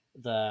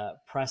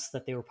press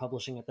that they were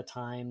publishing at the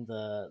time,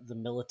 the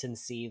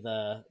militancy,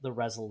 the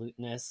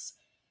resoluteness.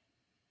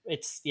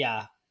 It's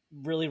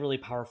really, really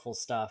powerful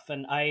stuff.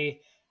 And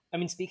I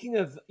mean, speaking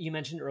of, you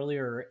mentioned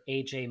earlier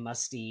AJ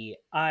Musty,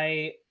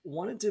 I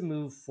wanted to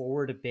move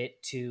forward a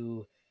bit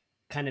to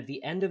kind of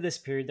the end of this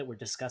period that we're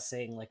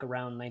discussing, like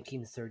around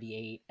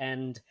 1938,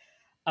 and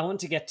I want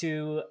to get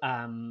to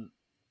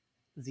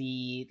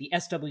the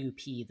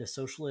SWP, the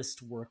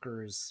Socialist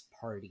Workers'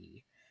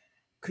 Party.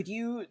 Could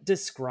you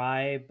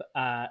describe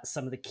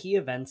some of the key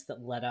events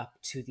that led up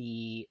to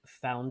the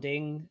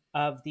founding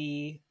of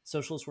the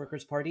Socialist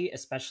Workers' Party,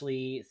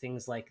 especially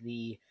things like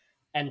the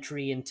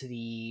entry into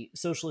the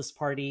Socialist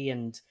Party?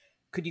 And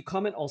could you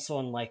comment also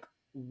on like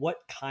what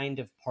kind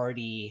of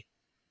party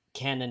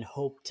Cannon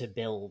hoped to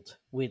build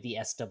with the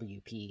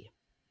SWP?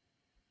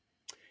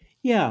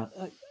 Yeah,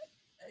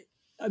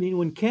 I mean,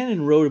 when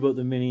Cannon wrote about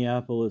the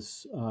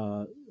Minneapolis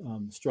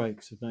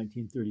strikes of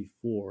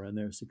 1934 and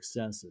their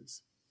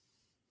successes,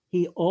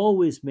 he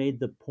always made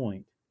the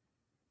point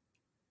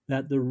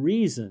that the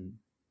reason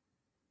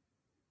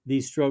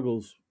these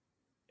struggles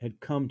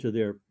had come to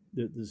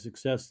the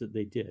success that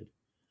they did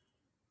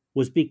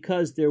was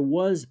because there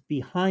was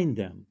behind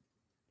them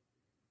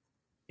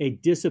a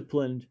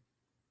disciplined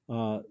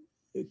uh,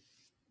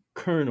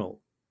 kernel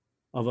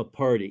of a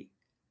party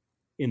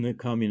in the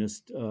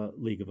Communist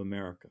League of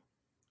America.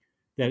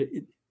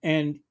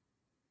 And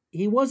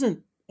he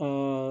wasn't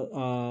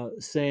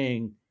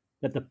saying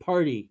that the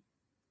party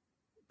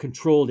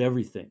controlled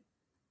everything,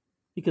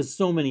 because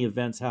so many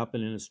events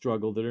happen in a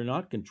struggle that are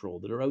not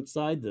controlled, that are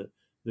outside the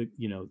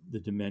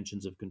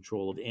dimensions of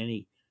control of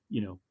any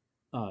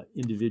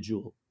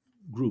individual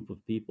group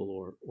of people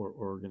or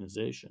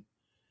organization.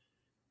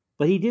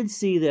 But he did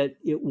see that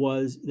it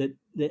was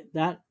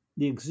that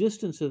the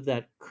existence of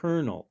that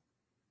kernel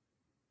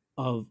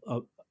of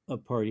a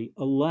party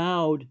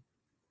allowed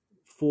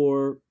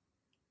for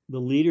the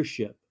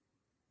leadership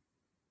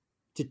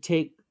to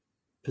take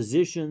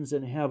positions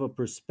and have a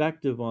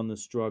perspective on the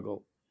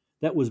struggle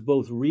that was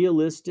both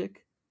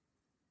realistic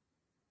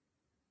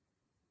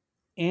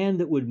and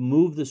that would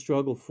move the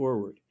struggle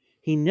forward.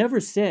 He never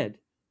said,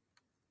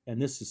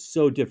 and this is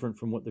so different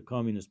from what the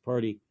Communist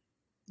Party,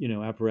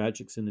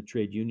 apparatchiks and the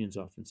trade unions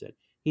often said,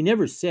 he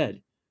never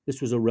said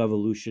this was a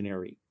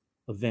revolutionary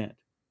event,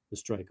 the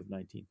strike of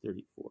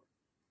 1934.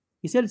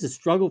 He said it's a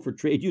struggle for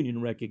trade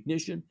union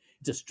recognition.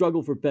 It's a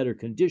struggle for better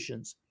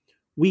conditions.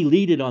 We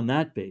lead it on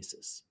that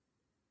basis.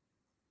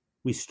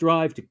 We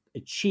strive to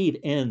achieve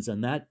ends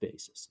on that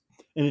basis.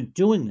 And in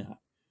doing that,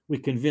 we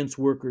convince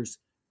workers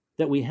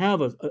that we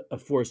have a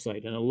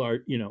foresight and a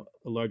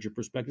larger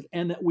perspective,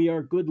 and that we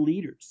are good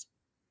leaders,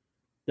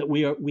 that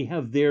we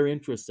have their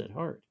interests at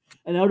heart.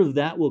 And out of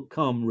that will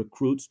come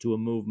recruits to a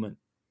movement.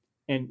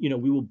 And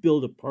we will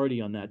build a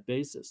party on that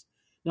basis,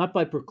 not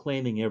by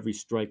proclaiming every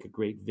strike a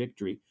great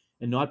victory,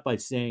 and not by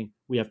saying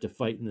we have to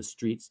fight in the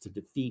streets to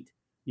defeat,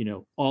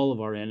 all of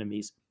our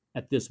enemies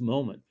at this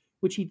moment,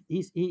 which he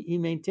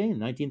maintained in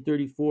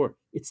 1934.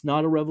 It's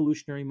not a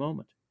revolutionary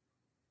moment.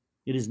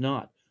 It is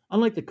not.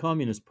 Unlike the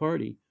Communist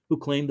Party, who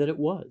claimed that it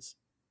was,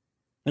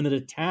 and that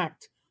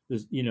attacked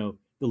the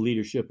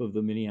leadership of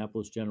the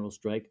Minneapolis General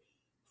Strike,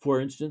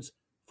 for instance,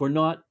 for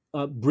not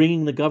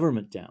bringing the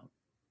government down,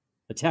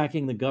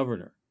 attacking the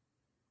governor.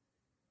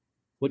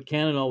 What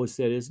Cannon always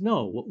said is,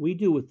 no, what we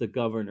do with the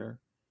governor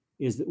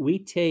is that we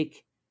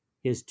take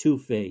his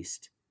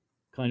two-faced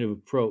kind of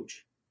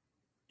approach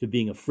to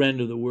being a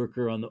friend of the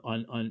worker on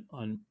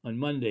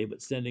Monday,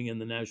 but sending in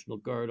the National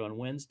Guard on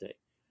Wednesday.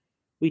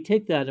 We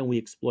take that and we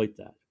exploit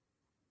that.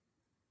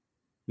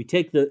 We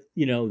take the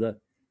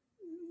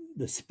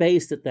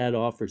space that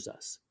offers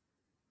us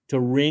to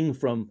wring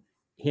from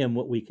him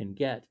what we can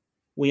get.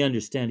 We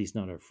understand he's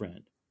not our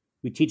friend.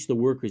 We teach the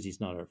workers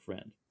he's not our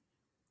friend.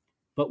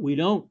 But we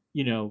don't,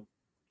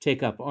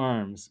 take up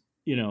arms,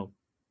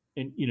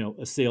 and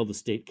assail the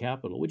state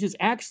capitol, which is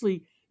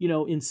actually,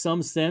 in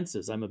some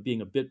senses, I'm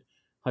being a bit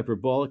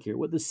hyperbolic here,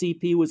 what the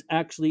CP was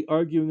actually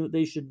arguing that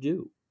they should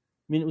do.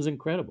 I mean, it was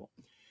incredible.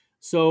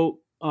 So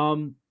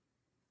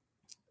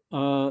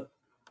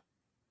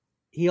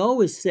he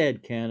always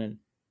said, Cannon,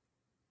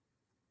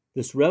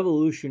 this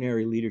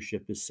revolutionary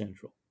leadership is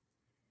central.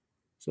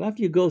 So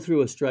after you go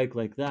through a strike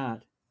like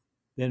that,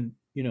 then,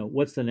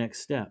 what's the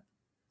next step?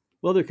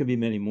 Well, there could be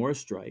many more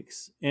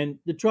strikes. And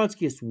the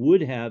Trotskyists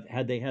would have,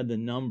 had they had the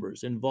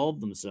numbers, involved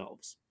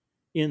themselves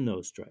in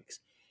those strikes.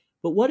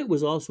 But what it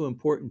was also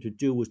important to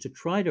do was to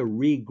try to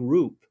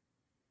regroup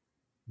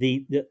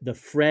the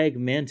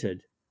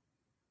fragmented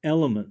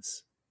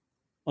elements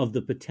of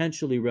the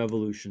potentially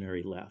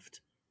revolutionary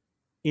left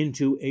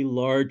into a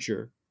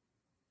larger,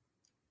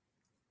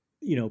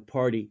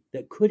 party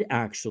that could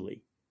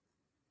actually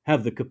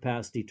have the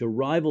capacity to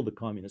rival the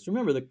communists.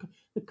 Remember, the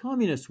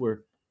communists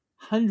were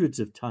hundreds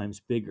of times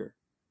bigger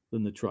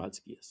than the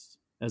Trotskyists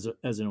as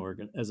an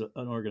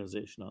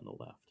organization on the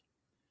left.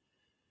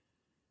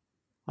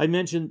 I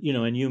mentioned,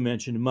 and you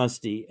mentioned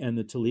Musty and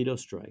the Toledo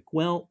strike.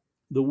 Well,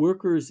 the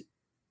workers,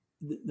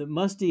 the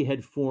Musty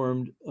had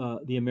formed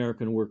the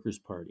American Workers'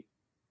 Party.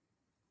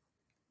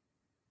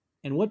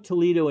 And what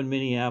Toledo and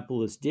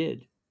Minneapolis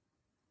did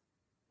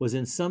was,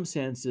 in some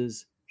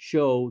senses,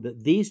 show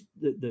that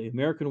the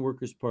American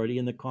Workers' Party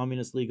and the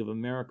Communist League of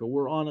America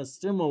were on a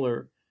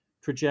similar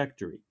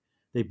trajectory.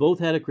 They both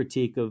had a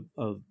critique of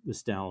the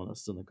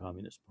Stalinists and the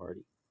Communist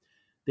Party.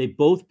 They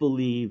both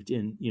believed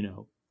in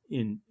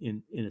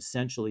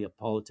essentially a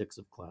politics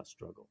of class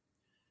struggle.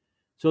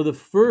 So the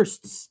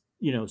first,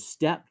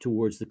 step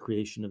towards the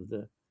creation of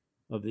the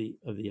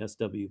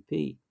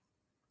SWP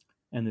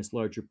and this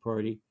larger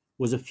party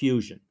was a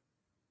fusion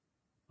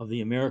of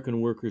the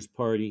American Workers'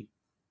 Party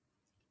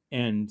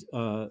and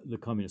the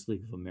Communist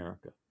League of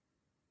America.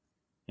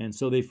 And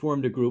so they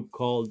formed a group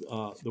called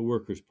the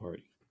Workers'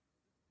 Party.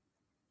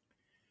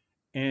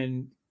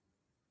 And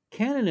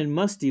Cannon and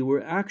Musty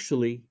were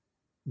actually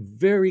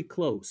very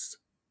close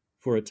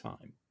for a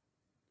time,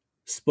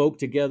 spoke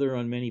together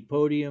on many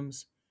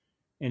podiums,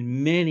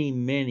 and many,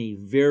 many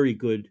very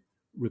good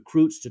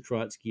recruits to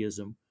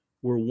Trotskyism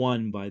were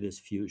won by this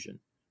fusion,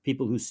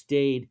 people who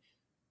stayed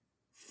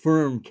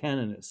firm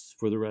Cannonists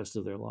for the rest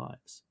of their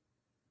lives.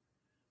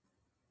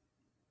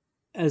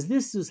 As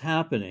this was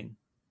happening,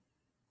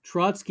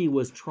 Trotsky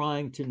was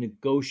trying to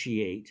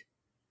negotiate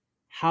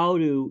how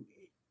to,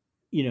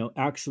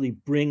 actually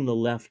bring the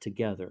left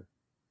together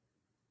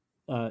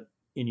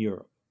in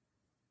Europe,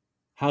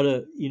 how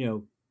to,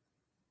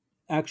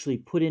 actually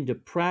put into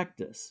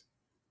practice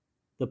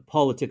the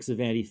politics of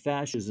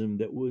anti-fascism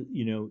that was,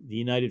 the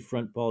United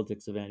Front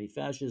politics of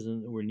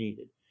anti-fascism that were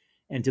needed,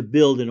 and to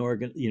build an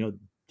organ,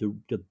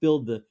 to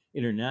build the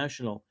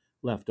international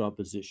left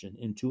opposition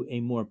into a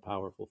more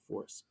powerful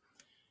force.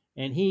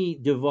 And he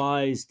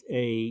devised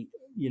a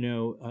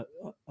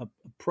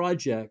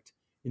project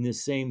in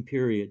this same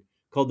period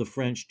called the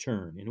French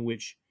Turn, in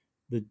which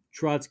the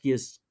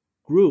Trotskyist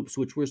groups,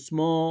 which were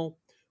small,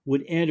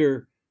 would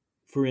enter,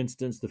 for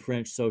instance, the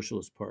French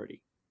Socialist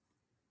Party,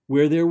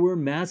 where there were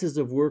masses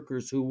of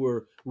workers who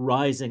were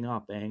rising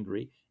up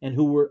angry and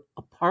who were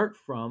apart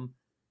from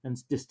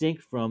and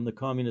distinct from the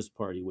Communist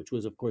Party, which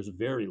was, of course,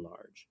 very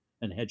large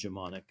and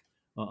hegemonic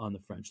on the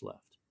French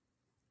left.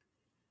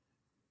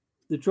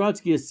 The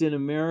Trotskyists in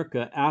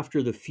America,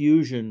 after the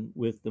fusion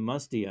with the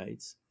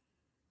Mustyites,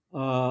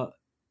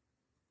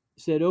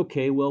 said,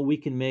 "Okay, well, we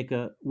can make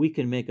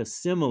a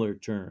similar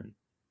turn,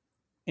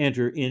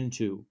 enter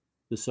into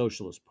the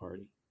Socialist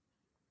Party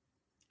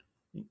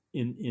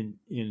in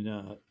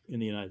the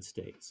United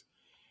States."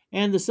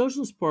 And the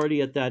Socialist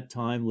Party at that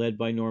time, led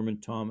by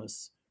Norman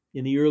Thomas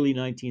in the early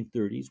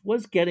 1930s,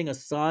 was getting a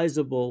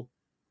sizable,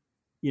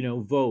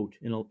 vote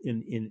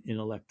in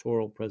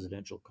electoral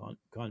presidential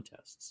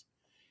contests.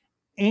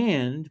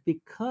 And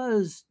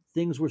because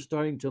things were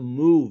starting to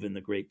move in the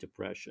Great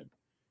Depression,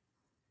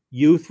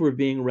 youth were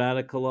being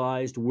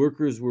radicalized,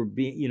 workers were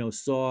being,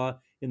 saw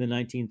in the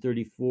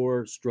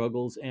 1934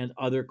 struggles and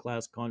other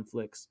class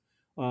conflicts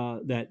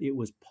that it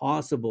was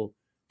possible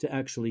to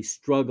actually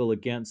struggle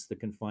against the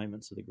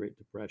confinements of the Great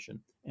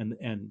Depression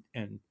and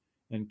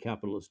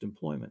capitalist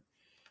employment.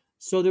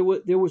 So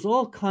there was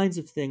all kinds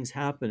of things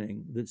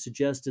happening that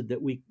suggested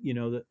that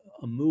that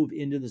a move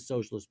into the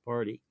Socialist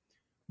Party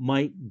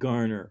might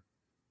garner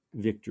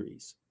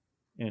victories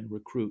and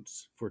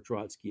recruits for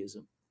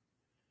Trotskyism.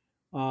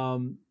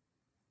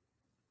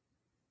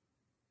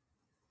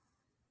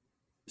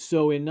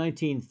 So in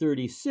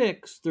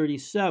 1936,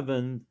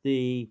 37,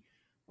 the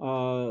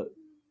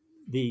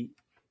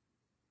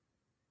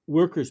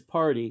Workers'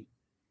 Party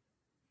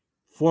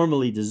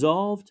formally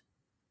dissolved,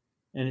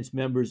 and its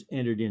members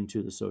entered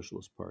into the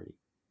Socialist Party.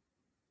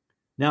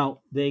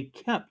 Now, they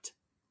kept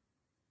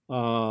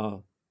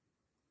an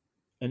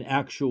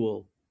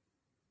actual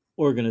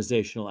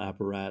organizational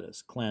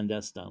apparatus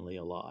clandestinely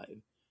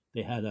alive.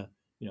 They had a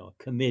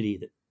committee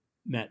that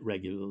met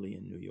regularly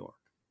in New York.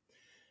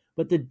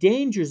 But the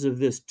dangers of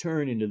this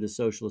turn into the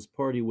Socialist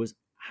Party was,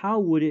 how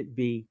would it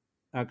be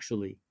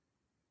actually,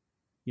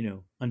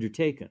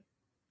 undertaken?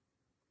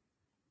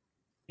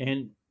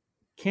 And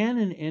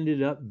Cannon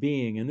ended up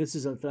being, and this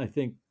is, I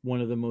think,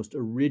 one of the most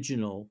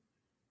original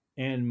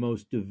and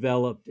most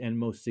developed and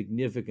most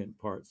significant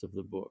parts of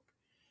the book.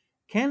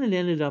 Cannon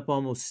ended up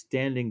almost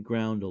standing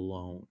ground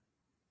alone.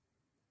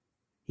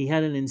 He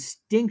had an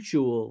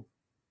instinctual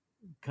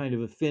kind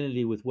of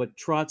affinity with what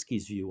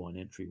Trotsky's view on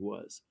entry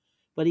was.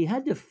 But he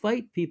had to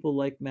fight people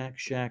like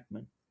Max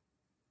Shachtman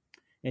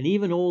and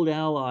even old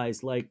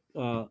allies like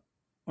Arnie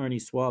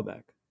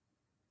Swaback.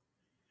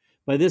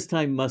 By this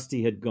time,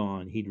 Musty had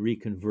gone. He'd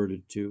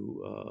reconverted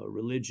to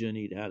religion.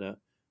 He'd had a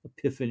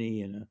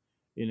epiphany in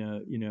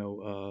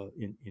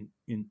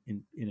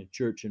a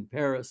church in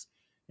Paris,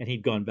 and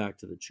he'd gone back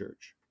to the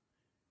church.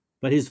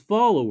 But his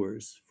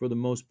followers, for the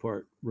most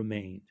part,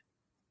 remained.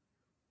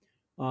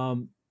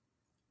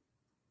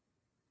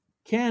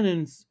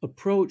 Cannon's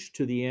approach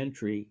to the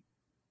entry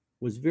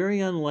was very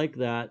unlike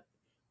that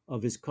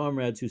of his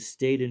comrades who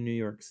stayed in New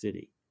York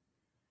City.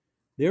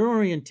 Their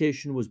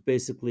orientation was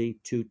basically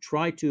to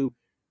try to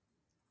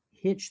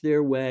hitch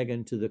their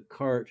wagon to the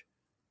cart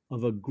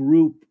of a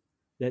group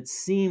that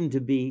seemed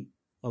to be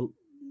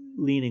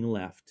leaning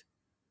left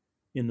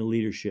in the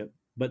leadership,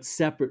 but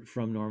separate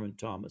from Norman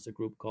Thomas, a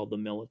group called the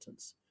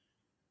Militants.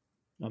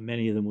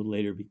 Many of them would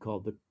later be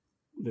called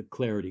the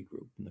Clarity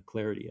Group and the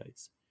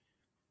Clarityites.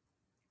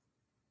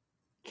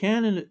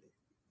 Cannon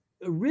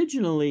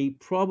originally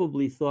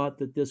probably thought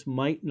that this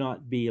might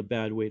not be a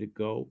bad way to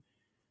go,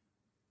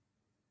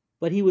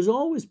 but he was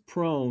always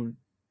prone,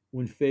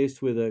 when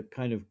faced with a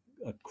kind of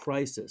a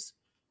crisis,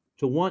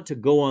 to want to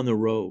go on the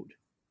road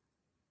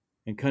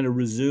and kind of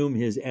resume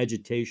his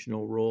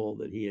agitational role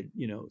that he had,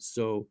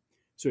 so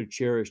sort of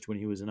cherished when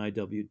he was an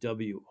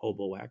IWW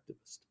hobo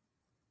activist.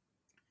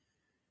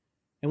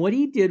 And what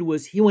he did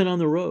was he went on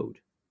the road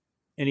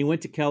and he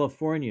went to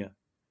California,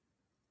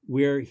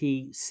 where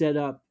he set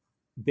up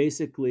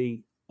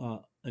basically a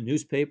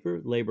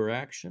newspaper, Labor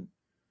Action,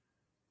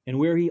 and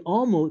where he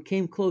almost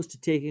came close to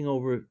taking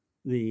over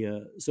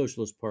the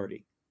Socialist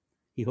Party.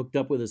 He hooked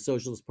up with a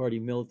Socialist Party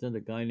militant,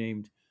 a guy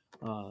named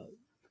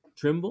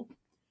Trimble,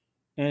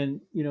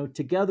 and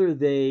together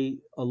they,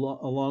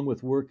 along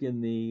with work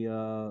in the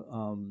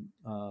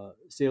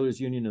Sailors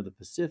Union of the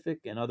Pacific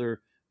and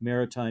other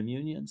maritime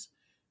unions,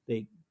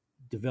 they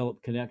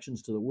developed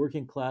connections to the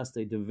working class.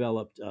 They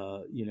developed,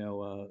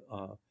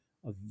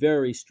 a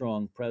very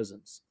strong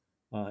presence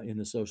in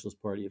the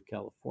Socialist Party of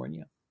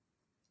California.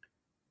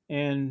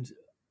 And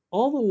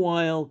all the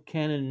while,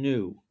 Cannon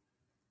knew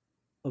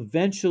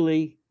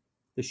eventually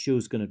the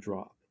shoe's going to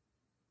drop.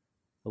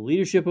 The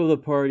leadership of the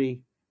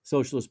party,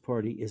 Socialist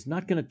Party, is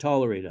not going to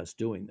tolerate us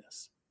doing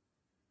this.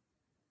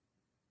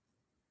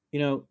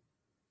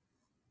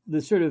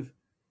 The sort of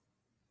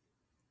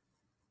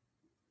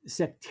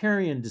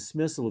sectarian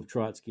dismissal of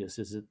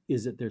Trotskyists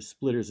is that they're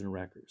splitters and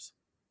wreckers.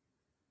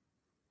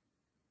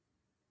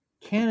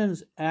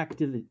 Cannon's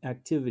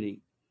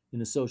activity in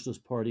the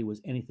Socialist Party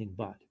was anything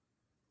but.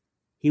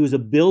 He was a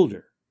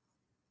builder.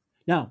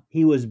 Now,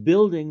 he was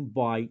building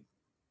by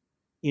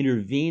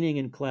intervening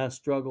in class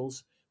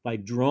struggles, by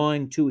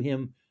drawing to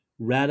him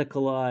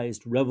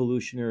radicalized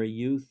revolutionary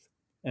youth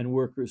and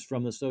workers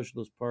from the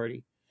Socialist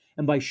Party,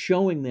 and by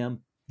showing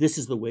them this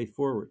is the way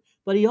forward.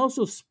 But he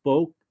also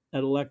spoke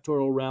at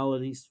electoral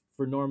rallies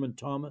for Norman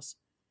Thomas.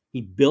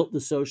 He built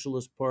the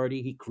Socialist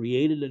Party. He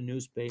created a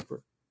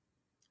newspaper.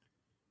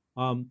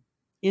 In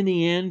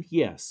the end,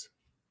 yes,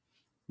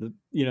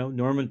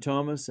 Norman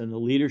Thomas and the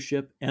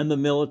leadership and the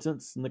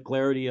militants and the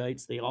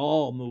Clarityites, they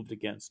all moved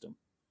against him.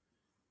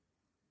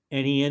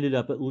 And he ended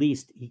up,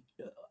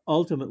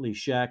 ultimately,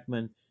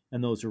 Shachtman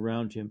and those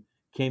around him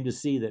came to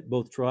see that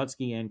both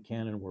Trotsky and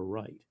Cannon were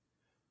right.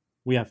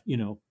 We are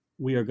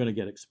going to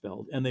get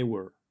expelled, and they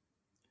were.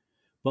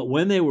 But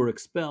when they were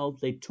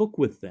expelled, they took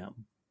with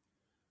them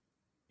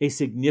a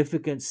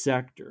significant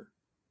sector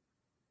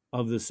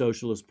of the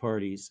Socialist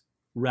Party's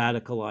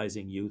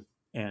radicalizing youth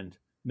and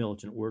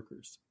militant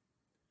workers.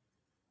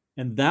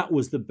 And that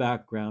was the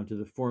background to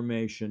the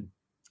formation,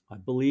 I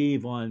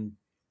believe, on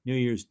New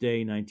Year's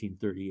Day,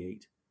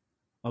 1938,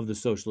 of the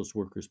Socialist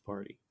Workers'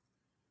 Party,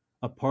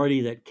 a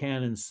party that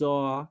Cannon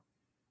saw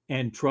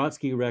and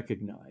Trotsky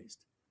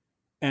recognized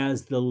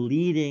as the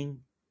leading,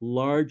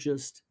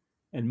 largest,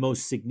 and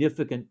most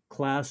significant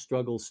class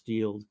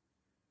struggle-steeled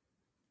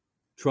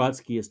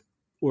Trotskyist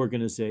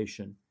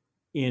organization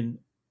in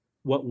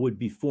what would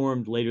be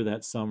formed later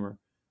that summer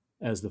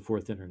as the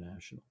Fourth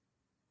International.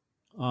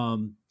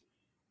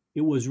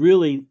 It was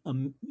really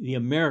the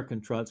American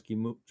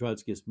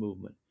Trotskyist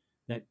movement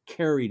that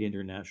carried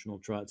international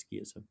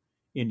Trotskyism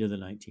into the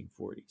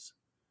 1940s.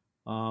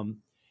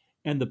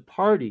 And the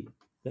party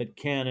that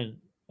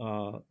Cannon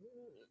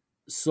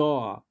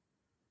saw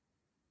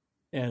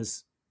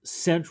as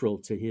central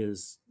to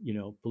his,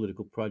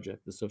 political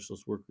project, the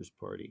Socialist Workers'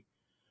 Party,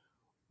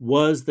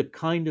 was the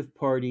kind of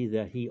party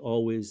that he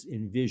always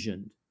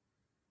envisioned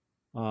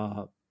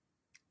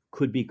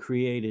could be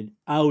created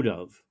out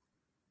of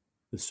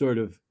the sort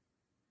of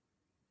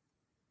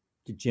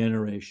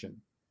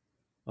degeneration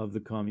of the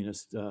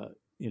Communist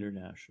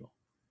International.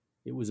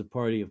 It was a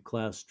party of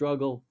class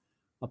struggle,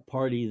 a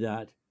party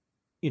that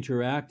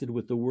interacted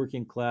with the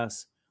working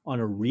class on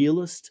a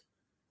realist,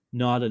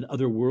 not an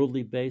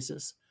otherworldly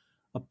basis,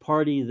 a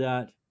party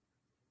that,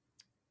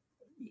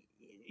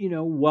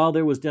 while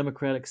there was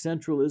democratic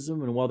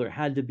centralism and while there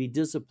had to be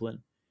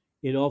discipline,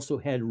 it also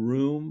had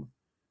room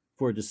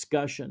for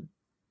discussion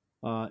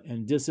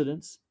and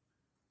dissidence.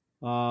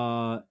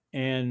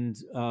 And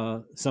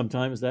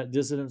sometimes that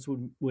dissidence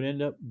would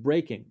end up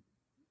breaking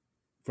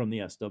from the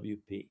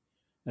SWP,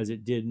 as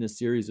it did in a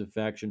series of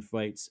faction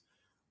fights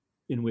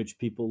in which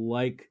people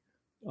like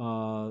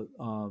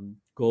Goldwyn,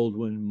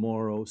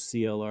 Morrow,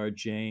 CLR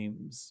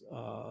James,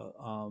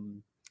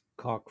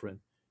 Cochrane,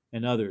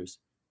 and others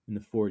in the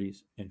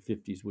 40s and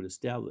 50s would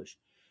establish.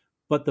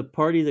 But the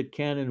party that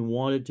Cannon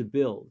wanted to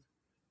build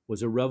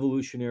was a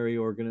revolutionary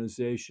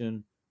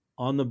organization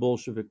on the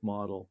Bolshevik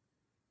model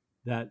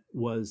that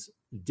was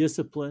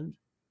disciplined,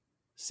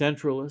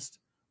 centralist,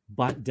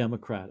 but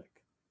democratic,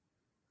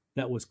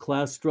 that was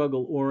class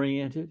struggle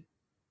oriented,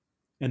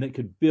 and that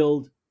could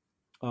build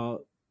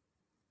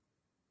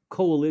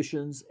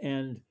coalitions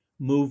and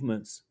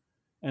movements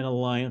and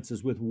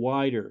alliances with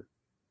wider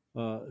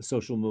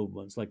social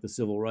movements like the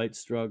civil rights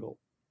struggle,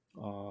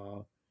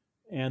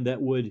 and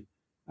that would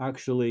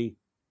actually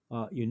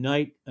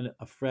unite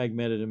a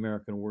fragmented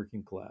American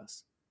working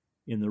class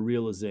in the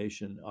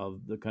realization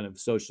of the kind of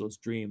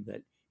socialist dream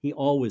that he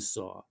always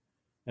saw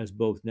as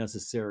both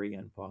necessary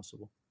and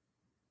possible.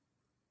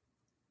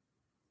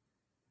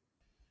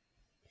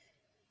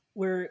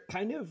 We're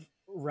kind of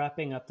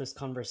wrapping up this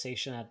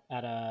conversation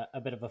at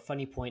a bit of a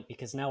funny point,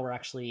 because now we're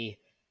actually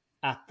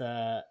at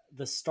the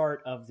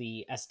start of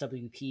the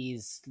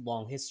SWP's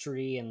long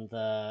history and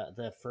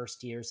the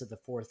first years of the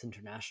Fourth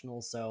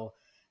International. So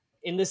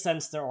in this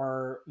sense, there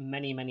are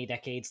many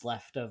decades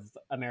left of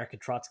American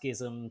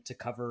Trotskyism to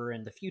cover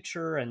in the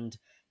future, and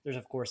there's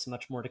of course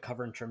much more to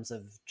cover in terms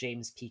of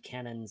James P.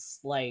 Cannon's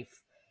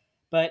life.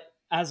 But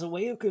as a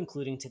way of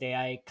concluding today,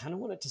 I kind of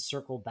wanted to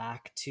circle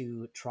back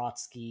to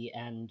Trotsky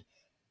and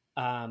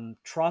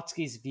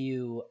Trotsky's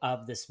view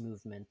of this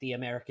movement, the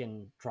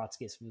American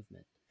Trotskyist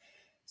movement.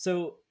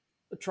 So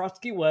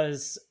Trotsky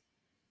was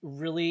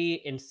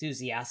really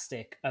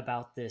enthusiastic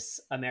about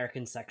this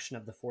American section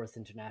of the Fourth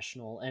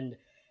International. And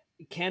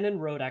Cannon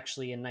wrote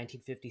actually in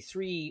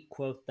 1953,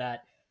 quote,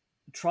 that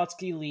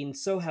Trotsky leaned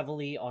so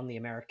heavily on the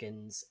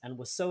Americans and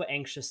was so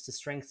anxious to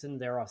strengthen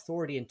their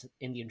authority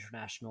in the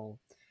International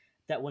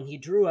that when he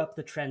drew up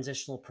the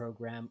transitional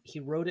program, he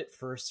wrote it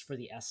first for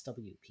the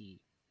SWP.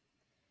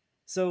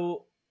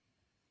 So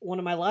one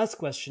of my last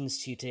questions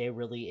to you today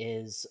really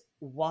is,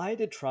 why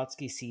did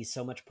Trotsky see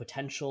so much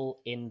potential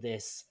in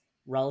this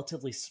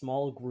relatively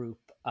small group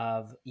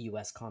of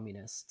US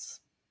communists?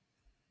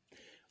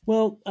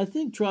 Well, I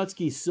think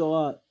Trotsky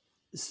saw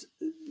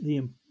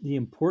the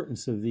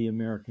importance of the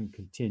American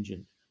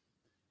contingent,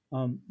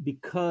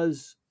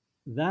 because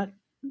that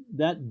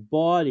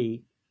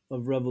body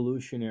of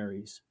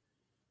revolutionaries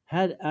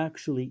had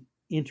actually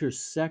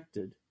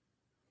intersected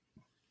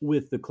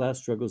with the class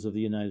struggles of the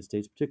United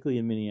States, particularly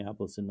in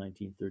Minneapolis in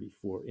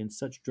 1934, in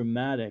such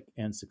dramatic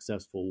and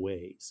successful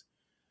ways.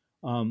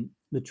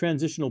 The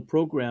transitional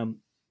program,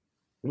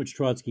 which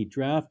Trotsky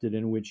drafted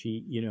and which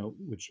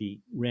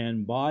he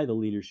ran by the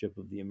leadership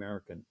of the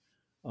American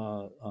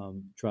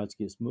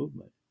Trotskyist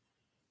movement,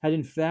 had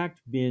in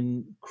fact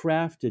been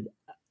crafted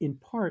in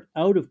part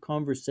out of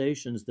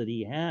conversations that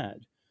he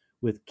had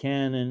with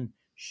Cannon,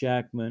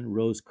 Shachtman,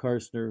 Rose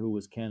Carstner, who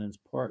was Cannon's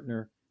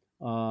partner,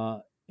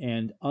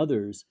 and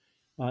others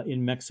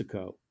in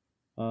Mexico,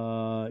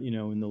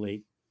 in the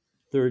late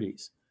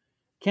 30s.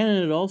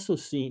 Cannon had also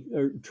seen,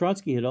 or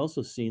Trotsky had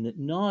also seen, that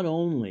not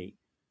only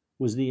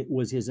were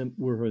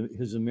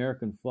his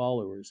American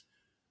followers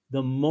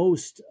the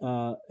most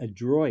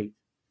adroit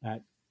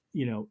at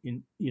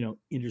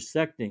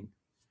intersecting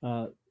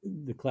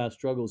the class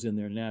struggles in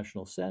their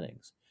national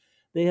settings,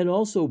 they had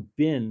also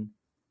been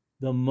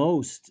the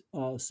most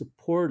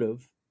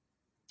supportive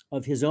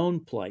of his own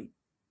plight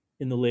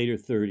in the later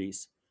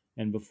 30s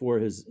and before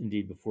his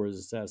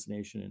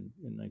assassination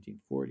in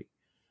 1940.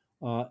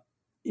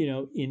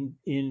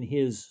 In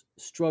his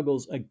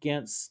struggles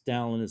against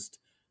Stalinist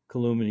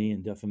calumny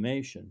and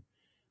defamation.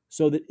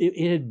 So that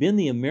it had been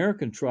the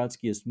American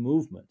Trotskyist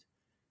movement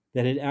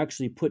that had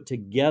actually put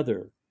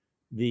together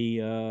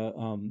the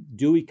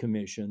Dewey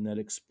Commission that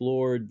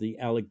explored the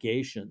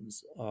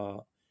allegations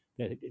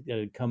that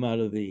had come out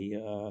of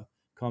the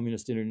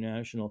Communist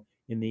International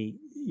in the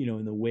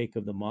wake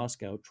of the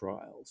Moscow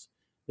trials,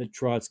 that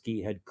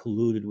Trotsky had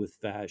colluded with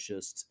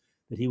fascists,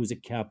 that he was a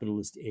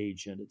capitalist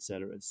agent, et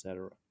cetera, et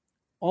cetera.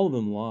 All of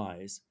them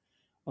lies.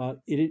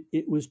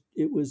 It was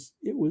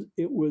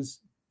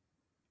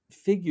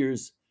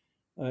figures.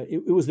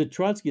 It was the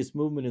Trotskyist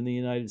movement in the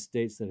United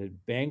States that had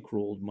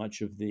bankrolled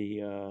much of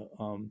the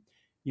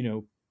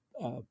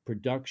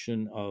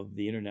production of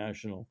the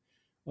international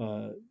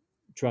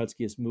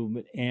Trotskyist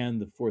movement and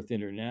the Fourth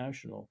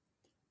International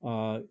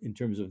in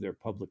terms of their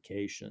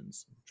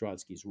publications,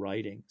 Trotsky's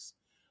writings,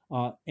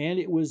 and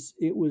it was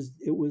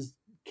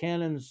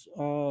Cannon's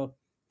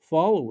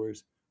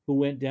followers who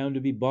went down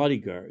to be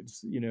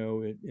bodyguards,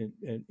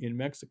 in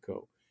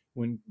Mexico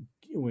when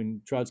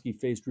Trotsky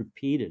faced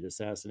repeated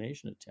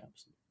assassination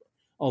attempts,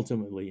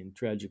 ultimately and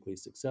tragically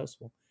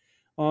successful.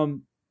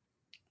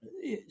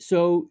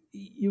 So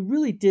you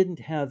really didn't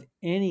have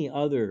any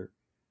other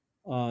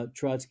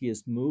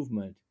Trotskyist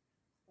movement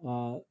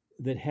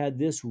that had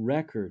this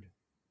record,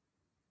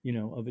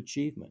 of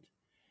achievement.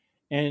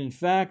 And in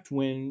fact,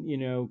 when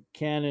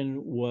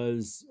Cannon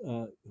was,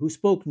 who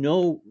spoke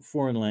no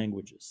foreign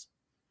languages,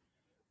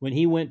 when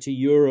he went to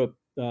Europe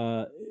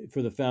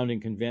for the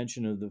founding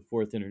convention of the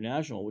Fourth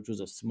International, which was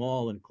a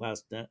small and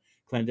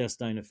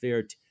clandestine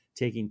affair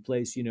taking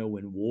place,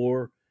 when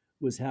war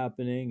was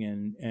happening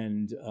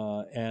and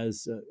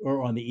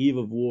or on the eve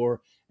of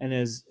war, and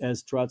as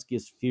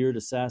Trotskyists feared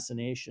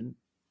assassination,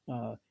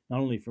 not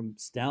only from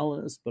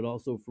Stalinists but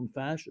also from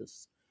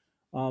fascists.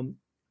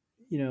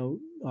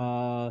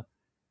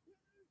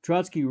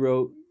 Trotsky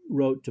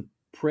wrote to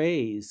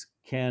praise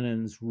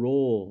Cannon's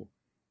role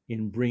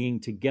in bringing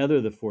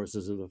together the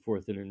forces of the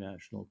Fourth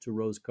International to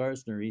Rose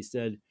Carstner. He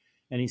said,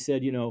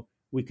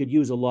 we could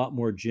use a lot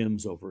more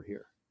Jims over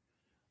here.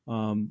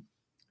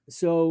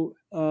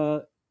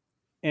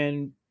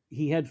 And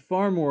he had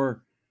far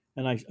more,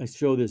 and I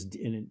show this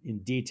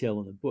in detail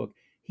in the book,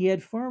 he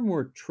had far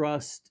more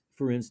trust,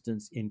 for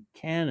instance, in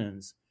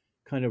Cannon's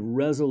kind of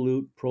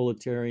resolute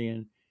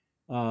proletarian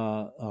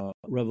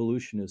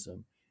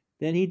revolutionism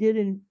than he did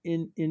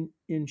in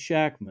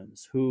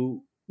Shachtman's,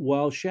 who,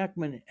 while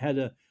Shachtman had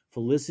a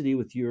felicity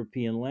with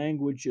European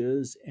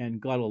languages and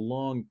got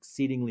along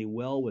exceedingly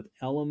well with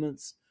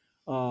elements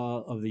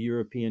of the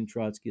European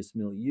Trotskyist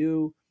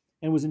milieu,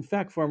 and was in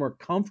fact far more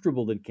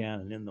comfortable than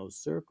Cannon in those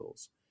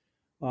circles.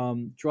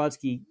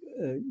 Trotsky,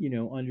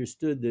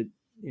 understood that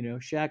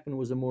Shachtman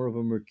was a more of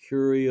a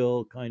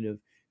mercurial kind of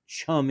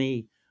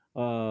chummy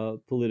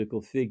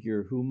political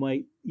figure who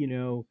might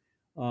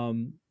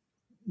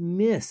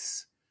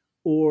miss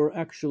or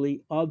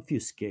actually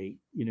obfuscate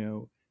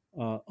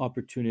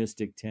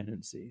opportunistic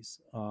tendencies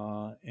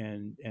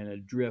and a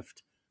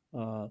drift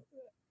uh,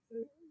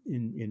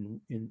 in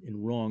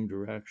wrong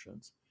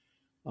directions.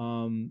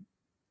 Um,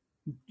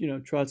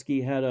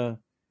 Trotsky had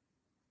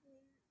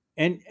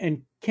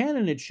and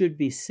Cannon, it should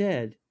be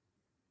said,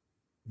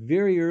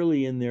 very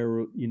early in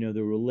their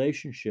the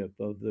relationship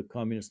of the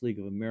Communist League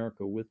of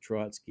America with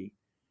Trotsky,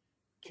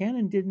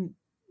 Cannon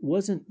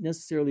wasn't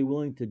necessarily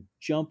willing to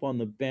jump on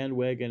the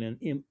bandwagon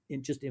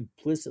and just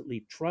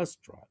implicitly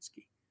trust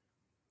Trotsky.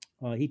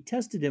 He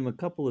tested him a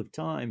couple of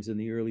times in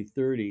the early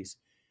 30s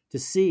to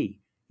see.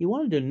 He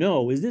wanted to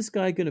know, is this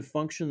guy going to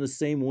function the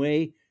same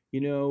way,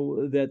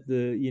 that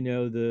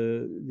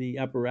the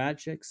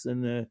apparatchiks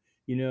and the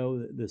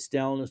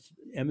Stalinist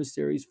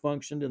emissaries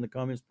functioned in the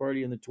Communist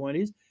Party in the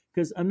 20s?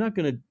 Because I'm not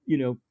going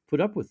to,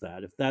 put up with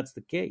that if that's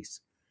the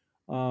case.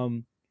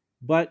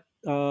 But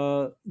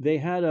they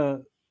had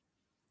a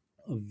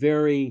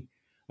very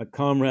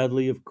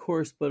comradely, of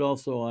course, but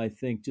also I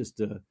think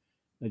just a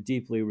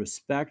deeply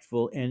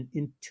respectful and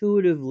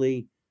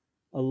intuitively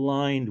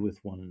aligned with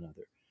one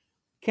another.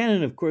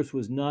 Cannon, of course,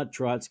 was not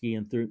Trotsky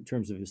in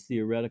terms of his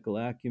theoretical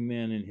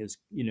acumen and his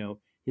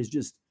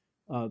just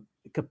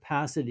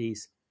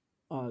capacities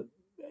on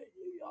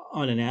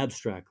an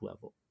abstract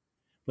level.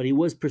 But he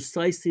was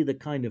precisely the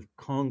kind of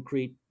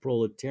concrete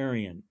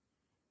proletarian,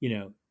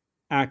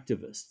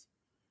 activist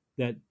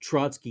that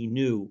Trotsky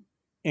knew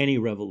any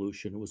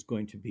revolution was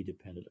going to be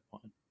dependent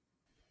upon.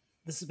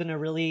 This has been a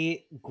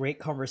really great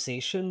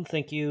conversation.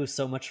 Thank you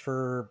so much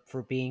for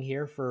being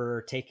here,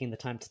 for taking the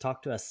time to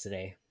talk to us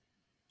today.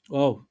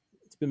 Oh,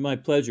 it's been my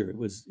pleasure. It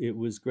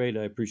was great.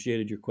 I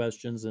appreciated your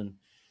questions, and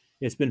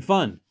it's been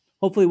fun.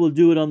 Hopefully, we'll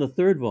do it on the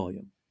third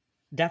volume.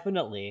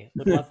 Definitely.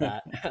 Would love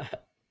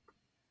that.